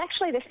is, and it's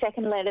actually the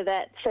second letter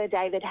that Sir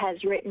David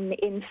has written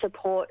in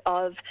support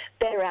of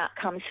better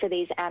outcomes for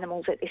these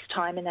animals at this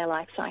time in their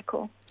life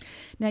cycle.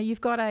 Now, you've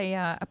got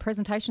a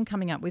presentation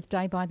coming up with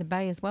Day by the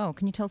Bay as well.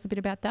 Can you tell us a bit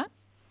about that?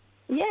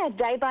 Yeah,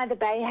 Day by the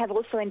Bay have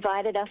also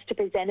invited us to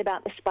present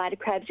about the spider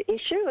crabs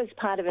issue as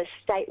part of a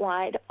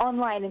statewide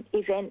online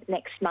event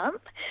next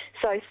month.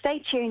 So stay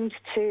tuned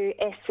to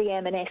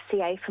SCM and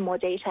SCA for more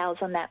details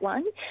on that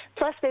one.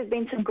 Plus, there's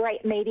been some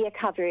great media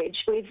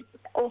coverage. We've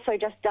also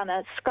just done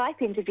a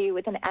Skype interview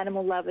with an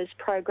animal lovers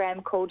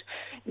program called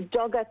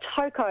Dogger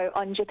Toko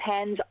on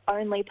Japan's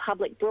only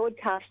public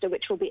broadcaster,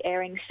 which will be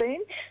airing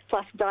soon.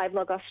 Plus,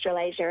 Divelog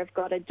Australasia have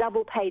got a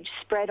double-page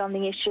spread on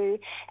the issue,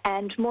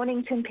 and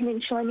Mornington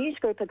Peninsula News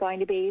Group are going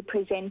to be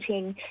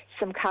presenting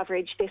some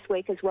coverage this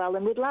week as well.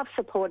 And we'd love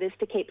supporters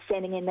to keep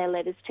sending in their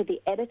letters to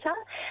the editor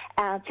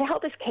to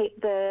help us keep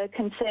the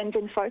concerns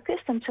in focus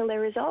until they're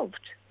resolved.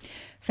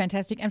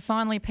 Fantastic. And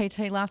finally,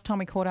 PT, last time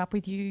we caught up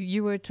with you,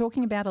 you were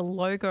talking about a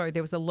logo.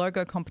 There was a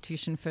logo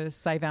competition for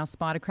Save Our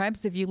Spider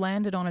Crabs. Have you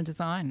landed on a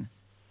design?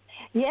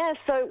 Yeah,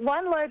 so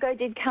one logo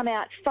did come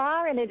out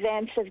far in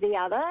advance of the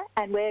other,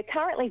 and we're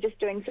currently just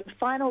doing some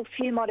final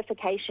few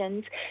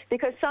modifications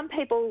because some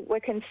people were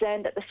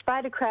concerned that the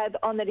spider crab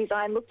on the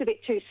design looked a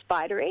bit too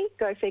spidery,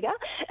 go figure.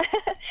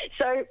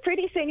 So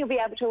pretty soon you'll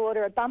be able to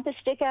order a bumper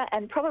sticker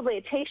and probably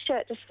a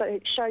T-shirt to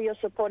show your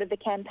support of the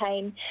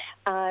campaign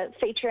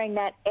featuring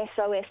that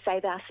SOS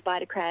Save Our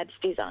Spider Crabs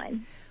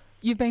design.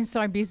 You've been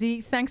so busy.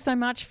 Thanks so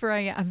much for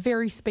a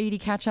very speedy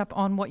catch-up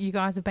on what you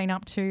guys have been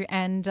up to.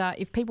 And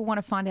if people want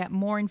to find out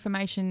more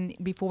information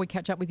before we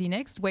catch up with you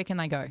next, where can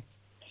they go?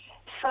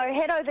 So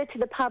head over to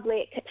the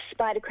public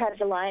Spider Crabs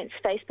Alliance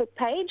Facebook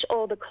page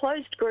or the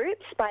closed group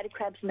Spider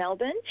Crabs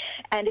Melbourne.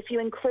 And if you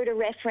include a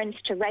reference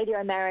to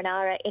Radio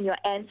Marinara in your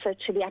answer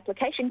to the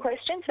application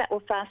questions, that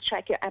will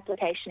fast-track your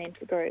application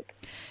into the group.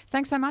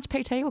 Thanks so much,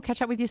 PT. We'll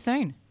catch up with you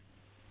soon.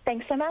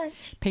 Thanks so much.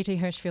 PT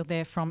Hirschfield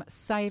there from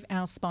Save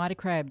Our Spider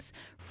Crabs.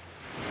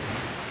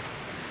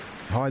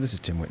 Hi, this is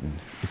Tim Whitten.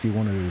 If you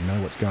want to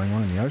know what's going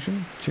on in the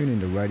ocean, tune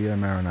into Radio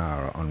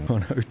Marinara on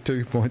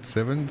 102.7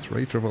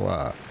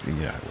 3RRR. You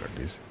know where it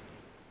is.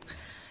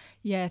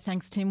 Yeah,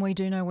 thanks, Tim. We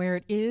do know where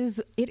it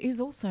is. It is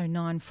also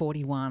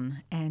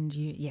 9:41, and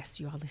you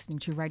are listening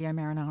to Radio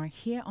Marinara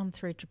here on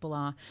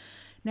 3RRR.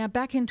 Now,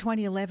 back in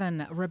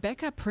 2011,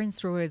 Rebecca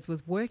Prince-Ruiz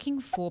was working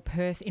for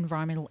Perth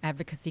environmental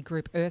advocacy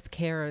group Earth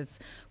Carers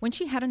when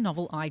she had a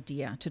novel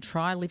idea to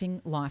try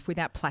living life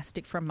without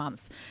plastic for a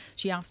month.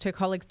 She asked her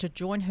colleagues to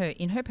join her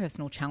in her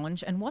personal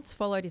challenge, and what's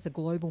followed is a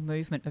global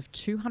movement of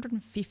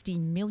 250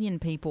 million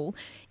people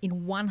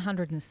in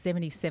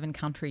 177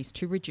 countries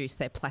to reduce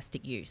their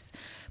plastic use.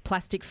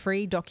 Plastic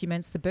Free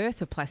documents the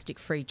birth of Plastic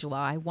Free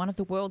July, one of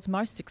the world's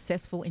most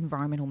successful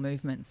environmental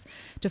movements.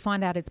 To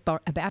find out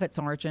about its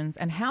origins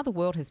and how the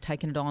world has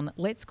taken it on,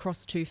 let's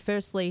cross to,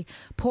 firstly,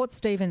 Port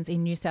Stephens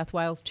in New South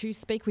Wales to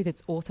speak with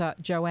its author,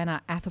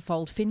 Joanna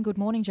Atherfold-Finn. Good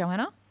morning,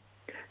 Joanna.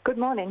 Good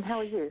morning. How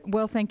are you?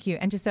 Well, thank you.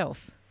 And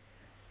yourself?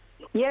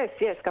 Yes,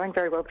 going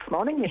very well this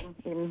morning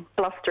in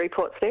blustery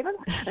Port Stephens.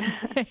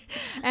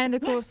 And,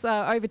 of course,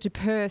 over to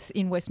Perth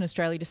in Western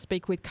Australia to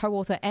speak with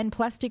co-author and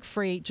Plastic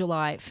Free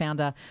July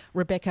founder,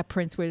 Rebecca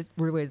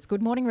Prince-Ruiz.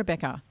 Good morning,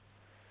 Rebecca.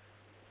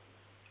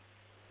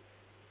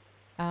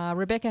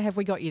 Rebecca, have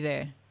we got you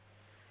there?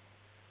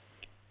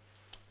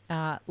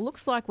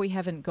 Looks like we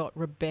haven't got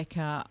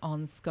Rebecca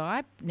on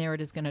Skype.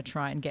 Nerida's going to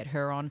try and get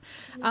her on.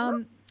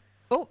 Have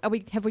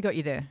we got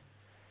you there?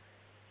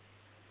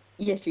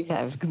 Yes, we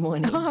have. Good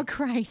morning. Oh,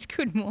 great.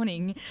 Good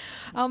morning.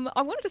 I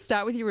wanted to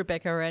start with you,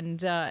 Rebecca, and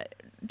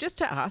just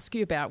to ask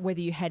you about whether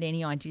you had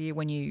any idea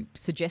when you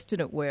suggested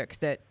at work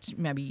that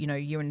maybe,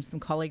 you and some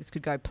colleagues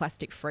could go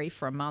plastic free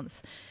for a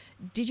month.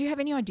 Did you have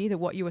any idea that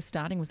what you were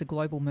starting was a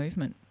global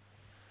movement?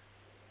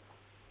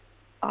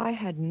 I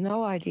had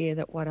no idea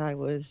that what I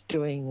was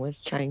doing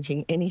was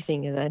changing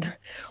anything that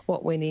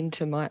what went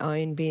into my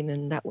own bin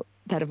and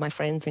that of my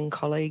friends and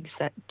colleagues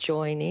that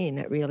join in.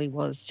 It really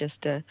was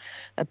just a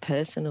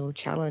personal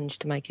challenge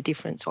to make a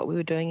difference, what we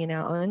were doing in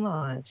our own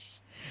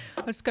lives.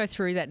 Let's go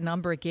through that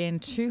number again.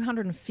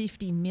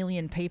 250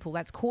 million people.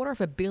 That's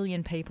 250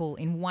 million people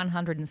in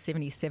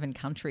 177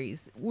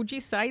 countries. Would you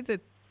say that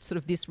sort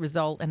of this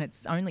result, and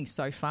it's only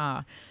so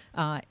far,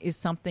 is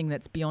something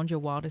that's beyond your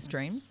wildest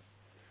dreams?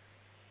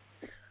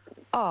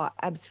 Oh,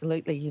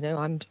 absolutely.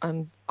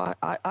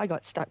 I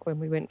got stuck when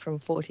we went from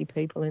 40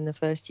 people in the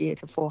first year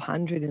to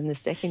 400 in the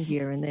second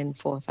year and then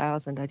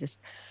 4,000.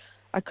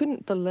 I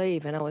couldn't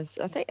believe, and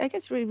I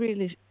guess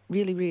really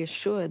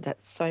reassured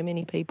that so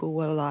many people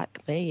were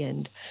like me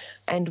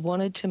and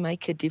wanted to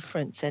make a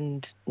difference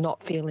and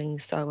not feeling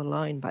so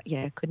alone. But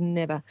yeah, could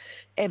never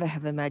ever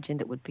have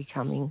imagined it would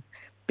become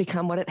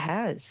what it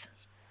has.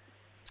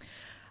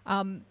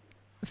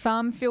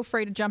 Farm, feel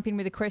free to jump in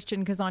with a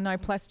question because I know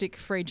Plastic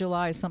Free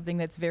July is something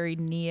that's very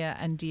near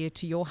and dear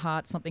to your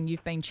heart, something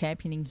you've been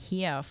championing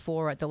here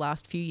for the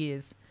last few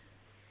years.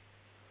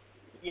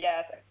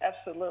 Yes,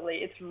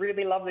 absolutely. It's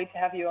really lovely to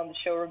have you on the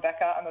show,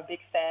 Rebecca. I'm a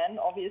big fan,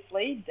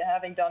 obviously,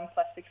 having done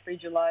Plastic Free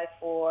July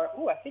for,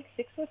 I think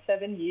 6 or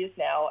 7 years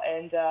now,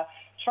 and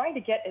trying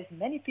to get as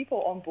many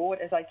people on board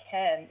as I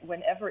can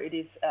whenever it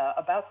is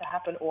about to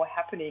happen or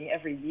happening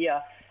every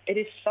year. It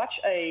is such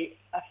a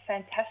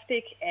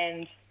fantastic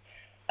and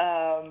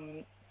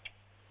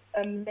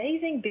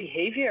amazing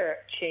behavior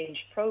change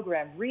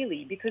program,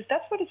 really, because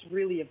that's what it's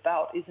really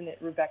about, isn't it,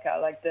 Rebecca?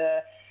 Like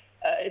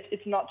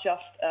it's not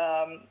just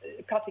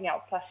cutting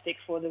out plastic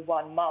for the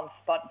 1 month,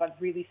 but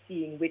really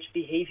seeing which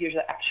behaviors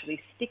are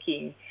actually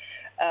sticking.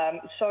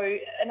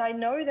 And I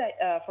know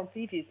that from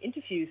previous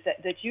interviews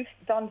that you've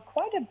done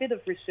quite a bit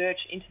of research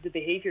into the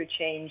behavior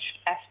change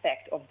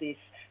aspect of this.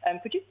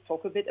 Could you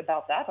talk a bit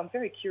about that? I'm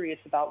very curious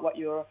about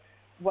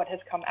what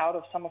has come out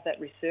of some of that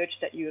research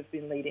that you have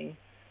been leading.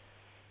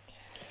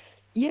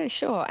 Yeah,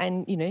 sure.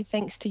 And,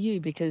 thanks to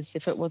you, because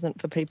if it wasn't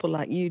for people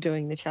like you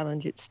doing the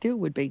challenge, it still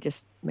would be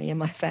just me and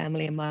my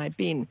family and my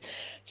bin.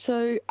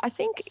 So I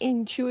think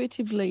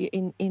intuitively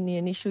in the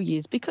initial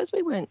years, because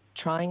we weren't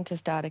trying to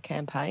start a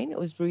campaign, it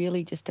was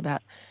really just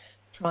about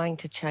trying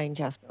to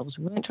change ourselves.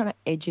 We weren't trying to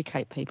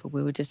educate people.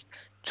 We were just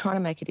trying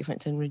to make a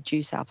difference and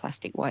reduce our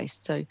plastic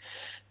waste. And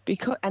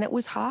it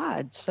was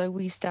hard. So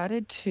we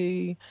started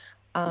to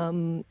I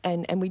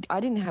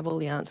didn't have all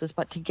the answers,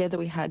 but together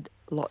we had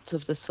lots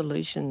of the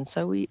solutions.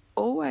 So we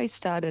always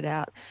started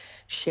out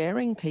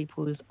sharing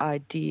people's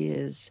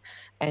ideas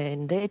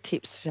and their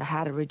tips for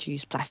how to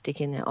reduce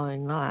plastic in their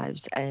own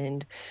lives,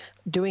 and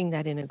doing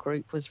that in a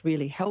group was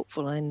really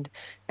helpful. And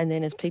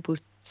then as people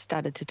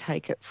started to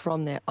take it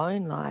from their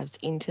own lives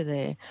into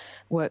their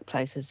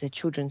workplaces, their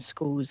children's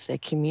schools, their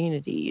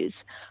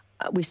communities,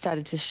 we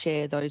started to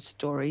share those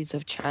stories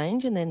of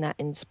change, and then that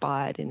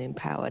inspired and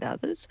empowered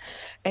others.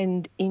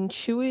 And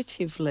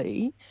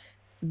intuitively,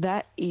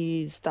 that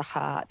is the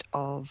heart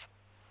of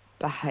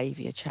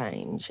behaviour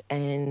change.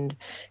 And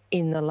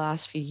in the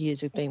last few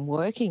years, we've been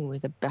working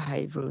with a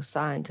behavioural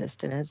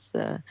scientist, and as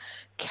the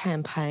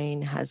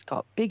campaign has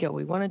got bigger,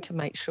 we wanted to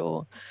make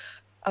sure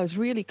I was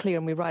really clear,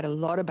 and we write a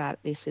lot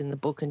about this in the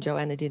book, and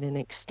Joanna did an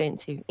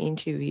extensive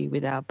interview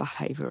with our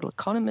behavioural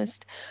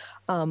economist.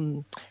 I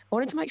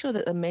wanted to make sure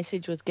that the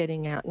message was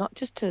getting out, not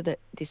just to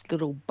this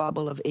little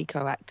bubble of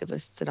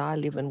eco-activists that I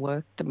live and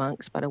worked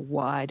amongst, but a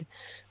wide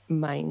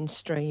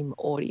mainstream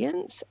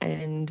audience.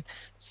 And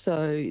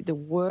so the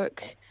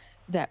work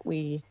that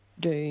we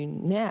do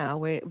now.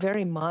 We're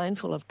very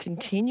mindful of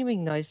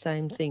continuing those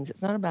same things.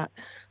 It's not about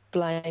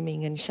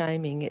blaming and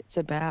shaming. It's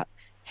about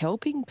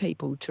helping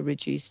people to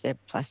reduce their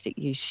plastic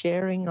use,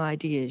 sharing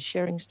ideas,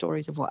 sharing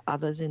stories of what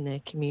others in their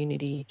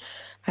community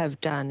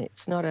have done.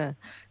 It's not a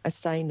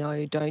say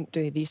no, don't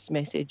do this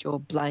message or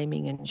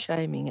blaming and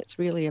shaming. It's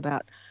really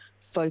about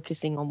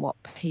focusing on what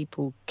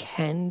people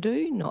can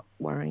do, not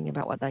worrying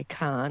about what they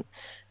can't,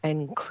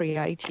 and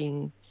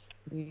creating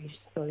new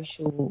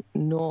social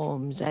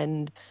norms.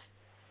 And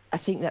I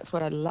think that's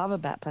what I love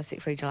about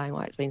Plastic Free July and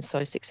why it's been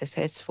so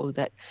successful,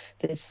 that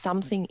there's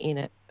something in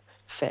it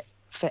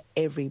for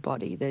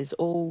everybody. There's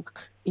all,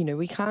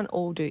 we can't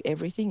all do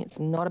everything. It's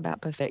not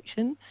about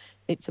perfection.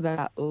 It's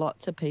about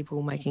lots of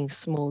people making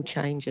small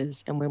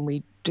changes. And when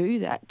we do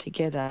that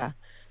together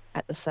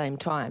at the same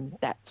time,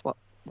 that's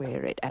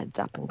where it adds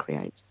up and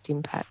creates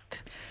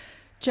impact.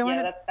 Joanna?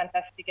 Yeah, that's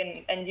fantastic.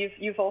 And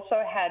you've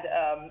also had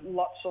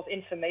lots of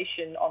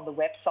information on the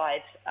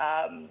website,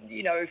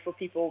 for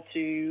people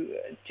to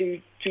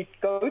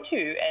go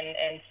to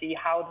and see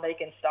how they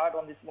can start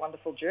on this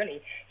wonderful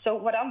journey. So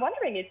what I'm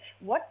wondering is,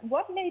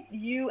 what made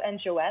you and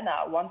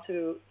Joanna want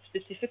to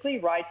specifically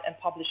write and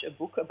publish a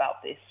book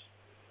about this?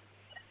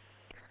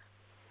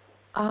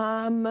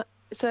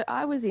 So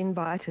I was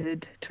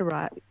invited to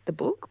write the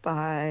book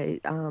by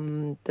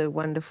the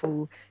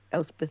wonderful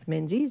Elspeth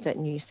Menzies at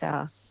New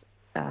South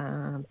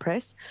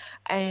Press,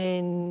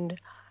 and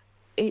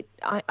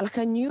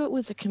I knew it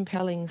was a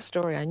compelling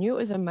story. I knew it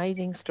was an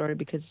amazing story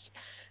because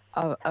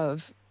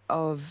of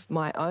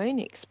my own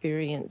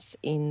experience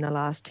in the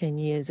last 10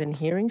 years and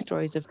hearing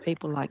stories of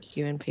people like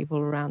you and people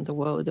around the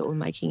world that were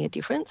making a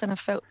difference. And I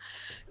felt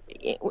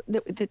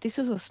that this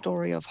was a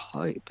story of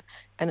hope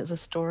and it's a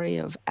story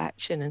of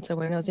action. And so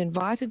when I was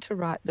invited to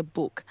write the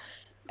book,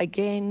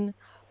 again,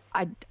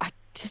 I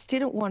just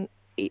didn't want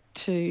it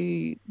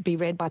to be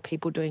read by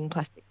people doing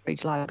Plastic Free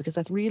July, because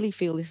I really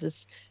feel this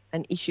is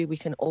an issue we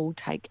can all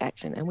take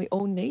action and we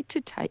all need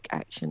to take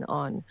action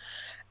on.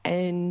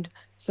 And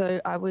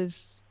so I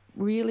was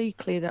really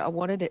clear that I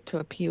wanted it to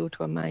appeal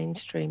to a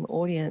mainstream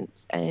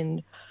audience,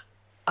 and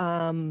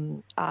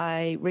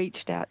I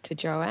reached out to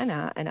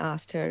Joanna and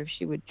asked her if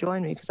she would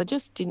join me,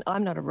 because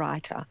I'm not a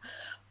writer,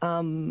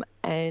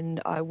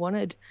 and I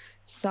wanted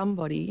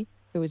somebody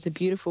who was a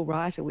beautiful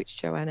writer, which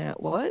Joanna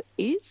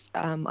is.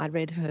 I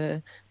read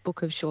her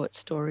book of short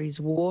stories,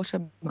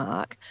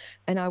 Watermark,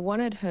 and I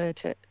wanted her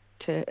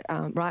to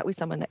write with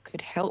someone that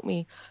could help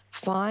me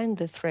find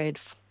the thread,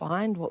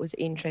 find what was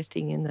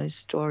interesting in those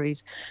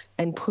stories,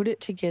 and put it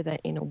together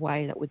in a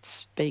way that would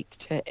speak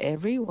to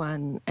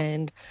everyone.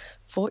 And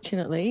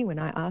fortunately, when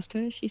I asked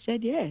her, she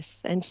said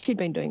yes. And she'd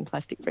been doing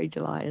Plastic Free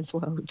July as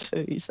well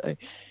too. So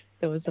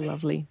that was a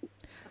lovely...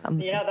 that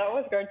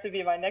was going to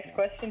be my next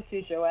question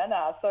to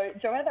Joanna. So,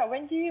 Joanna,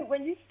 when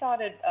you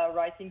started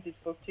writing this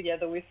book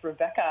together with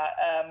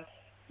Rebecca,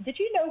 did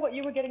you know what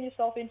you were getting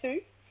yourself into?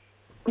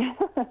 No,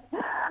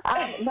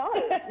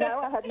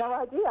 I had no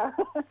idea.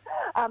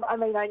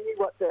 I knew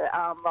what the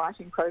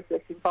writing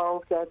process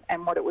involved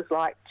and what it was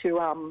like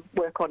to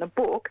work on a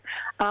book,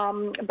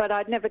 but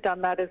I'd never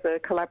done that as a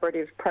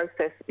collaborative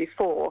process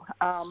before.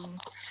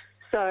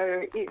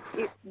 So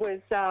it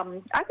was,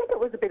 I think it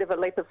was a bit of a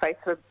leap of faith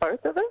for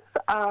both of us,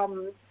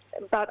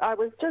 but I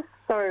was just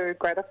so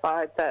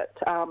gratified that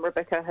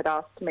Rebecca had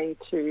asked me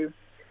to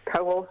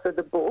co-author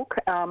the book.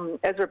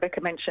 As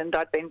Rebecca mentioned,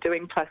 I'd been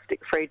doing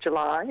Plastic Free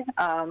July.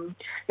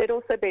 There'd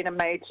also been a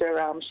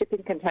major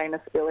shipping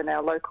container spill in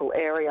our local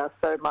area,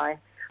 so my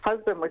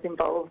husband was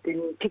involved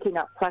in picking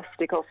up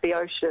plastic off the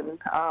ocean,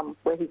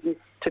 where he's used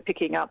to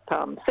picking up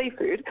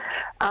seafood.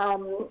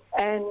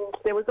 And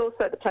there was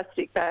also the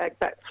plastic bag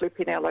backflip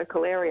in our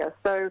local area.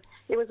 So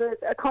it was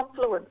a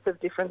confluence of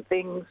different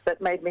things that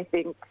made me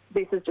think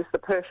this is just the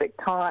perfect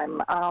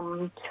time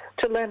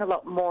to learn a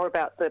lot more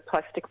about the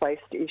plastic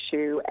waste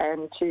issue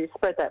and to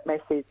spread that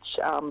message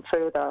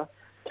further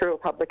through a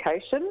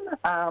publication.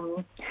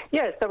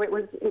 So it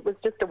was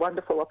just a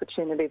wonderful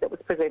opportunity that was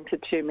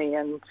presented to me,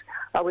 and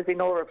I was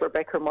in awe of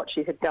Rebecca and what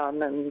she had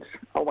done, and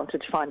I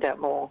wanted to find out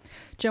more.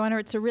 Joanna,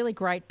 it's a really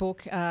great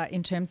book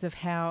in terms of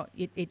how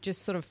it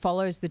just sort of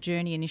follows the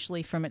journey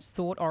initially from its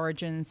thought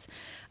origins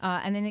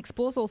and then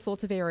explores all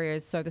sorts of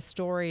areas. So the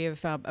story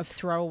of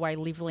throwaway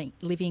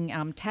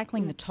living,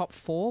 tackling the top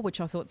four,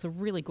 which I thought is a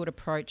really good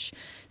approach,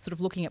 sort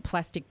of looking at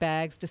plastic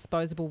bags,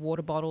 disposable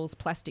water bottles,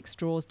 plastic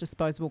straws,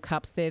 disposable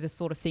cups. They're the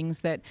sort of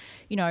things that,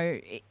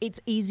 it's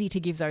easy to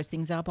give those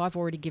things up. I've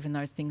already given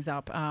those things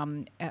up,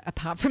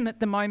 apart from at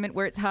the moment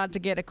where it's hard to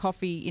get a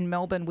coffee in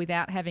Melbourne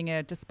without having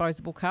a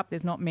disposable cup.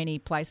 There's not many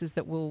places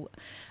that will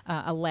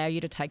allow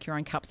you to take your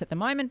own cups at the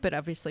moment, but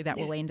obviously that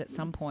will end at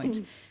some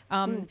point.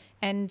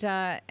 And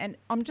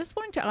I'm just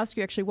wanting to ask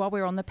you, actually, while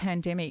we're on the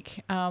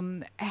pandemic,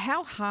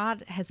 how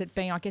hard has it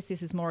been? I guess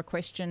this is more a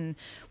question,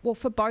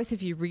 for both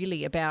of you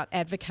really, about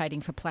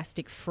advocating for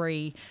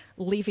plastic-free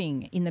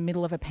living in the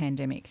middle of a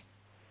pandemic.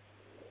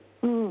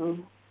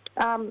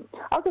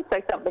 I'll just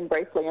say something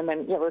briefly, and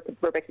then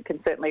Rebecca can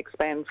certainly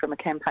expand from a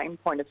campaign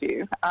point of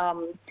view.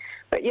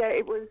 But yeah,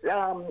 it was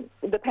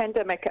the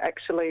pandemic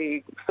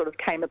actually sort of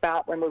came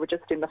about when we were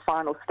just in the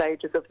final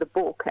stages of the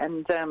book,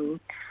 and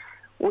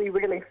we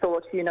really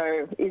thought,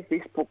 is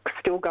this book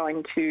still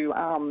going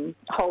to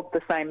hold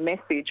the same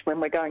message when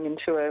we're going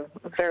into a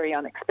very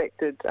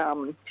unexpected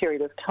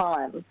period of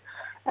time?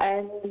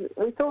 And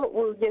we thought,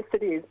 well, yes,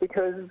 it is,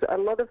 because a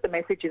lot of the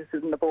messages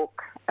in the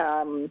book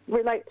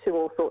relate to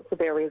all sorts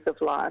of areas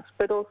of life,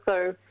 but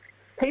also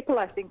people,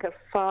 I think, are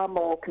far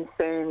more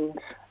concerned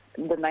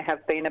than they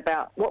have been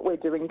about what we're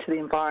doing to the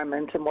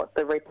environment and what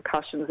the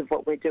repercussions of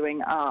what we're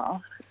doing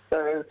are.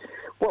 So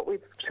what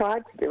we've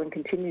tried to do and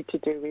continue to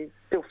do is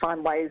still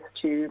find ways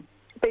to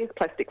be as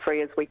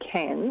plastic-free as we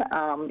can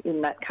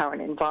in that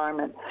current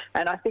environment.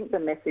 And I think the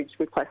message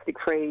with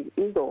plastic-free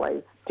is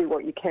always do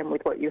what you can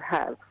with what you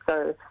have.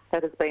 So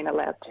that has been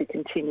allowed to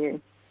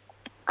continue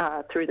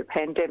through the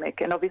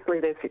pandemic. And obviously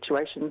there's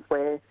situations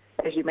where,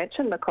 as you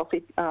mentioned, the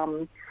coffee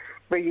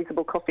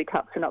reusable coffee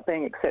cups are not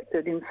being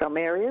accepted in some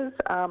areas,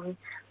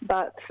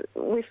 but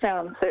we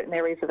found certain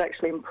areas have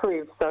actually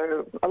improved.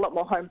 So a lot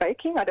more home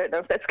baking. I don't know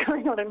if that's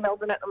going on in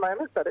Melbourne at the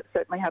moment, but it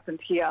certainly happened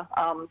here.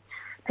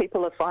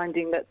 People are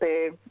finding that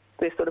they're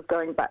sort of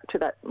going back to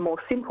that more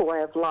simple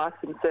way of life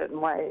in certain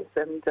ways,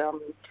 and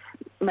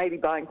maybe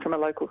buying from a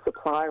local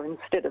supplier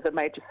instead of a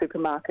major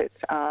supermarket.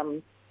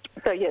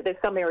 So yeah, there's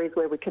some areas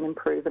where we can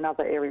improve and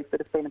other areas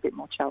that have been a bit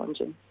more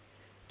challenging.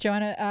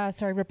 Joanna,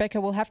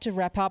 Rebecca, we'll have to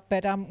wrap up,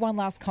 but one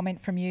last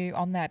comment from you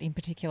on that in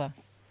particular.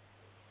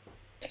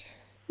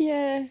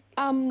 Yeah,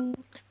 I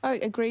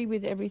agree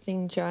with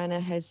everything Joanna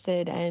has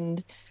said,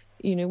 and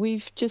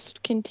we've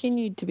just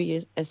continued to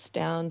be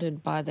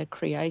astounded by the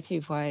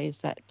creative ways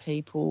that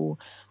people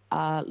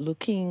are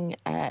looking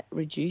at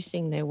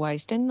reducing their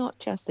waste, and not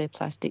just their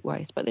plastic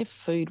waste, but their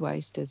food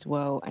waste as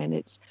well. And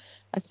it's,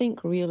 I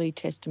think, really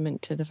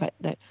testament to the fact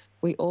that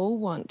we all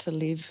want to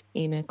live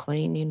in a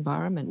clean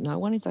environment. No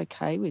one is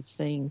okay with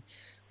seeing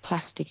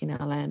plastic in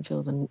our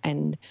landfill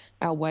and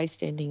our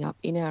waste ending up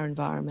in our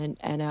environment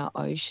and our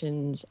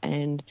oceans.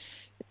 And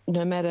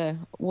no matter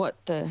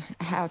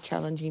how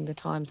challenging the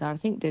times are, I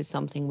think there's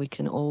something we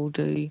can all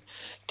do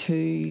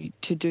to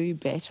do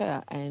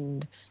better,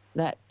 and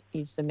that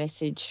is the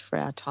message for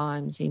our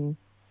times in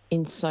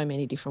so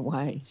many different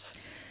ways.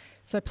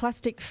 So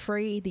Plastic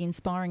Free, the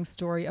inspiring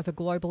story of a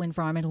global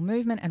environmental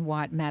movement and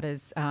why it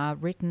matters,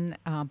 written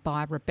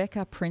by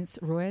Rebecca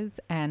Prince-Ruiz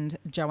and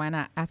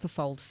Joanna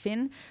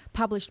Atherfold-Finn,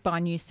 published by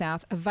New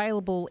South,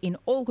 available in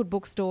all good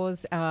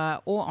bookstores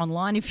or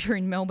online if you're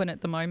in Melbourne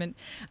at the moment.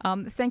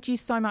 Thank you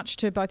so much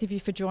to both of you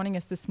for joining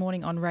us this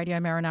morning on Radio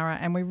Marinara,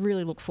 and we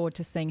really look forward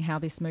to seeing how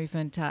this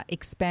movement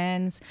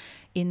expands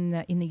in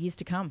the years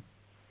to come.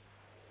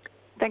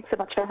 Thanks so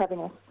much for having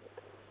us.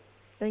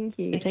 Thank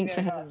you. Thanks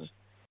for having us.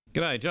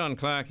 G'day, John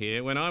Clark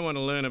here. When I want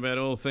to learn about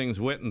all things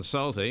wet and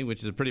salty, which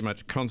is a pretty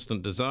much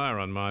constant desire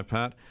on my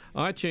part,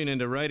 I tune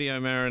into Radio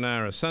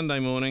Marinara Sunday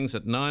mornings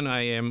at 9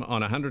 a.m.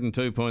 on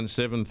 102.7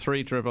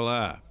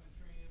 3RRR.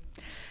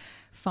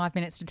 5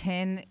 minutes to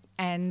 10,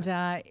 and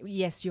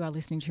yes, you are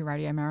listening to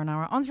Radio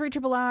Marinara on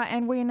 3RRR,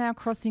 and we are now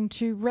crossing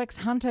to Rex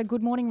Hunter.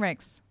 Good morning,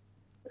 Rex.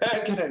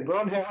 G'day,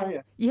 Bron. How are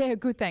you? Yeah,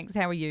 good, thanks.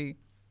 How are you?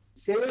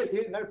 Yeah,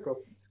 no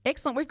problem.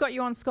 Excellent. We've got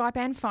you on Skype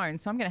and phone,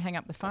 so I'm going to hang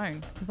up the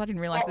phone because I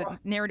didn't realise that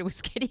Nerida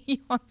was getting you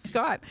on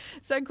Skype.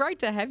 So great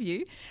to have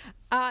you.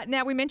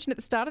 Now, we mentioned at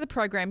the start of the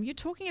program, you're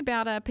talking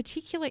about a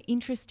particular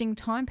interesting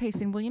timepiece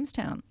in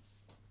Williamstown.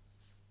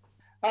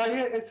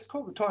 Yeah, it's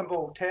called the Time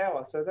Ball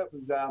Tower. So that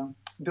was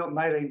built in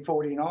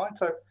 1849.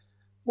 So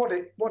what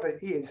it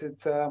is,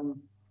 it's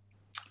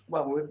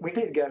well, we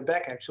need to go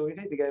back. Actually,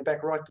 we need to go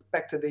back right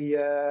back to the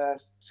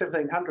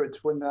 1700s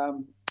when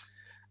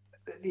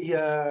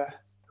there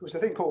was a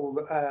thing called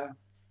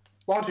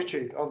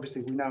longitude.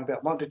 Obviously, we know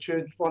about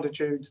longitude.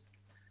 Longitudes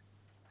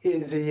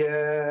is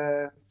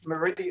the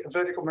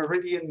vertical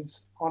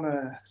meridians on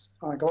a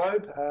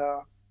globe.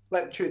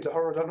 Latitudes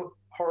are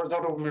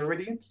horizontal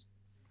meridians.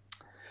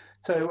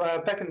 So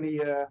back in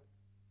the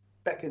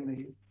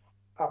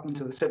up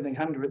until the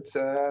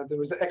 1700s, there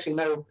was actually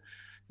no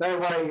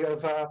way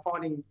of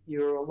finding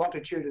your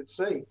longitude at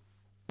sea.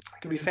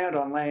 It can be found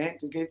on land.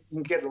 You can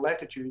get a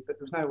latitude, but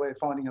there was no way of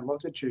finding a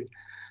longitude.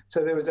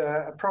 So there was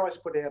a prize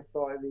put out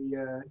by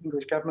the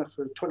English government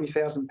for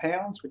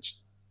 £20,000, which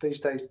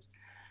these days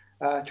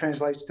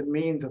translates to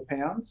millions of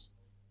pounds.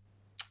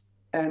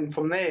 And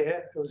from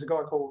there, there was a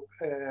guy called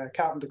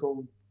carpenter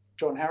called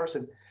John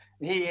Harrison.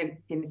 And he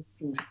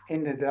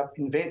ended up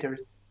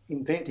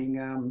inventing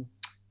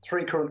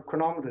 3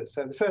 chronometers.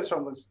 So the first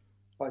one was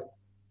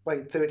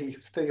weighed 30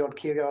 odd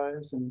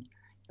kilos and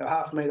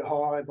half a metre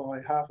high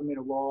by half a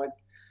metre wide.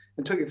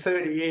 It took him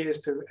 30 years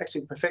to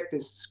actually perfect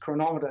this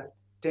chronometer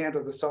down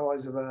to the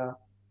size of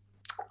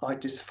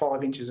just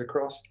 5 inches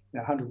across,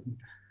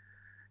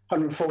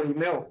 140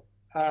 mil.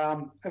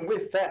 And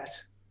with that,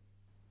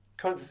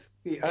 because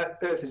the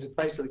Earth is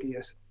basically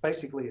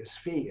a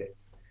sphere,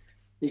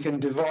 you can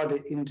divide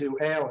it into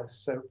hours.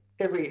 So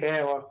every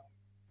hour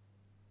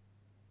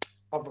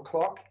of a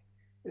clock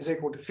is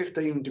equal to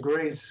 15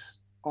 degrees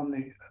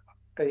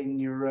in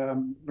your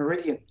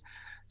meridian.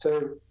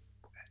 So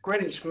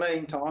Greenwich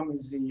Mean Time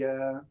is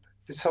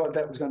decided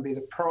that was going to be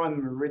the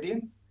prime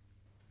meridian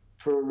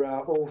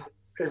for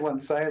everyone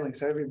sailing.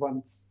 So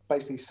everyone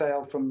basically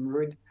sailed from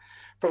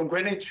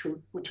Greenwich,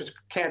 which was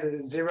counted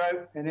as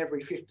 0, and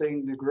every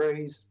 15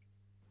 degrees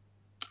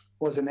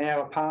was an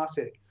hour past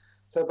it.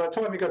 So by the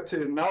time you got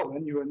to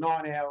Melbourne, you were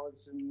 9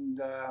 hours and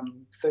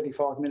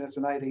 35 minutes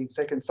and 18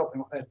 seconds,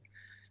 something like that,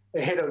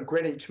 ahead of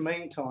Greenwich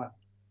Mean Time.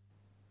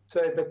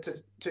 So, but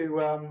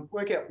to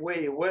work out where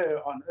you were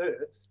on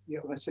Earth,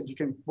 I said you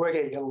can work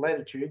out your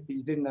latitude, but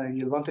you didn't know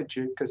your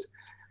longitude, because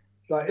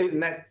even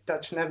that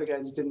Dutch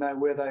navigators didn't know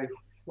where their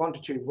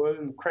longitude was,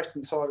 and crashed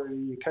inside of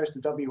the coast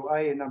of WA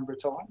a number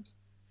of times.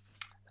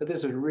 So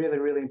this is really,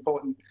 really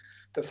important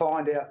to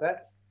find out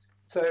that.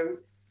 So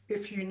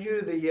if you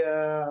knew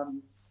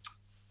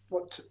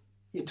what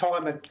your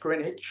time at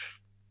Greenwich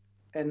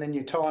and then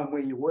your time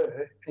where you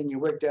were, and you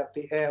worked out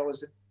the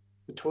hours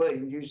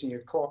between using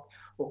your clock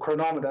or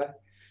chronometer,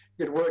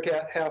 you could work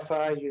out how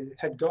far you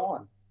had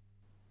gone.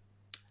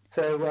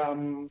 So,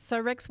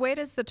 Rex, where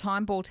does the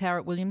time ball tower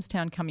at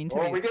Williamstown come into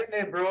this? We're getting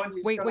there, Brian.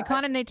 We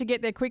kind of need to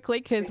get there quickly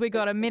because we've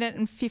got 1 minute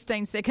and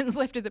 15 seconds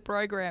left of the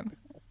program.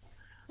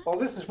 Well,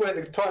 this is where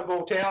the time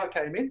ball tower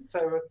came in.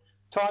 So,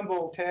 time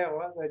ball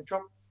tower, they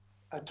drop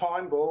a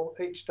time ball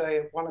each day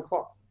at 1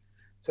 o'clock.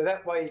 So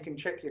that way you can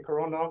check your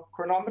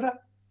chronometer,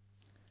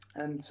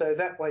 and so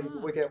that way you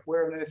can work out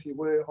where on earth you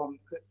were on.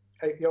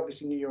 You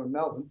obviously knew you were in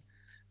Melbourne,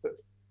 but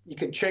you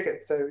can check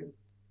it. So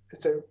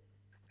it's a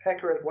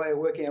accurate way of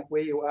working out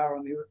where you are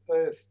on the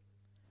Earth.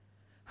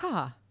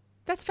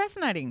 That's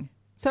fascinating.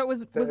 So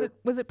was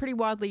it pretty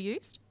widely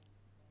used?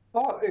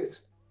 Oh,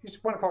 it's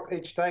 1 o'clock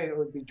each day. It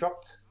would be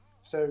dropped,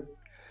 so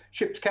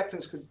ship's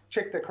captains could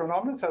check their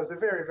chronometer. So it was a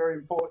very, very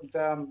important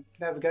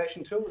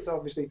navigation tool. It's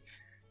obviously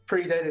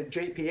predated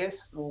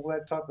GPS and all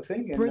that type of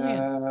thing, and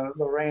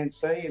Loran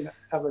Sea and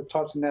other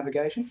types of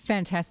navigation.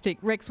 Fantastic.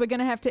 Rex, we're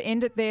going to have to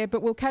end it there,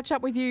 but we'll catch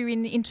up with you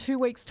in 2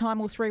 weeks'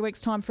 time or 3 weeks'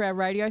 time for our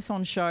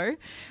Radiothon show.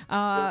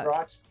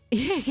 Right.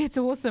 Yeah, it's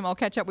awesome. I'll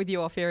catch up with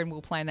you off air and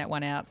we'll plan that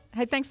one out.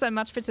 Hey, thanks so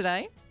much for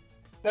today.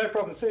 No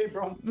problem. See you,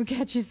 Bron. We'll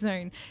catch you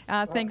soon.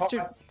 Thanks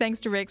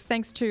to Rex.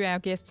 Thanks to our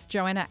guests,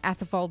 Joanna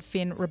Atherfold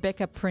Finn,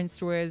 Rebecca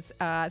Prince-Wers.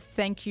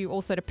 Thank you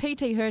also to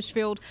PT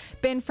Hirschfield,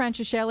 Ben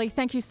Francischelli.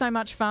 Thank you so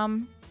much,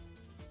 Fum.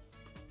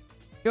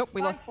 Yep,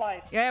 we lost.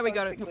 Yeah, we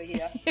got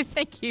it.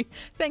 Thank you.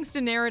 Thanks to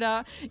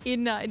Nerida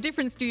in a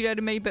different studio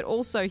to me, but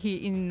also here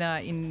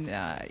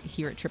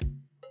here at Triple.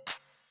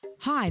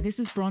 Hi, this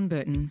is Bron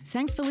Burton.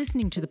 Thanks for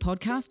listening to the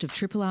podcast of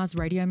Triple R's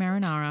Radio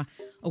Marinara,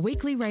 a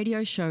weekly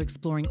radio show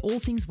exploring all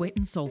things wet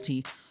and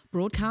salty,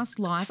 broadcast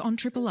live on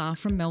Triple R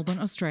from Melbourne,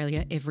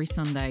 Australia every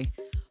Sunday.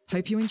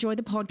 Hope you enjoy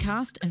the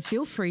podcast and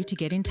feel free to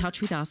get in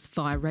touch with us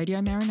via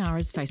Radio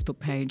Marinara's Facebook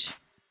page.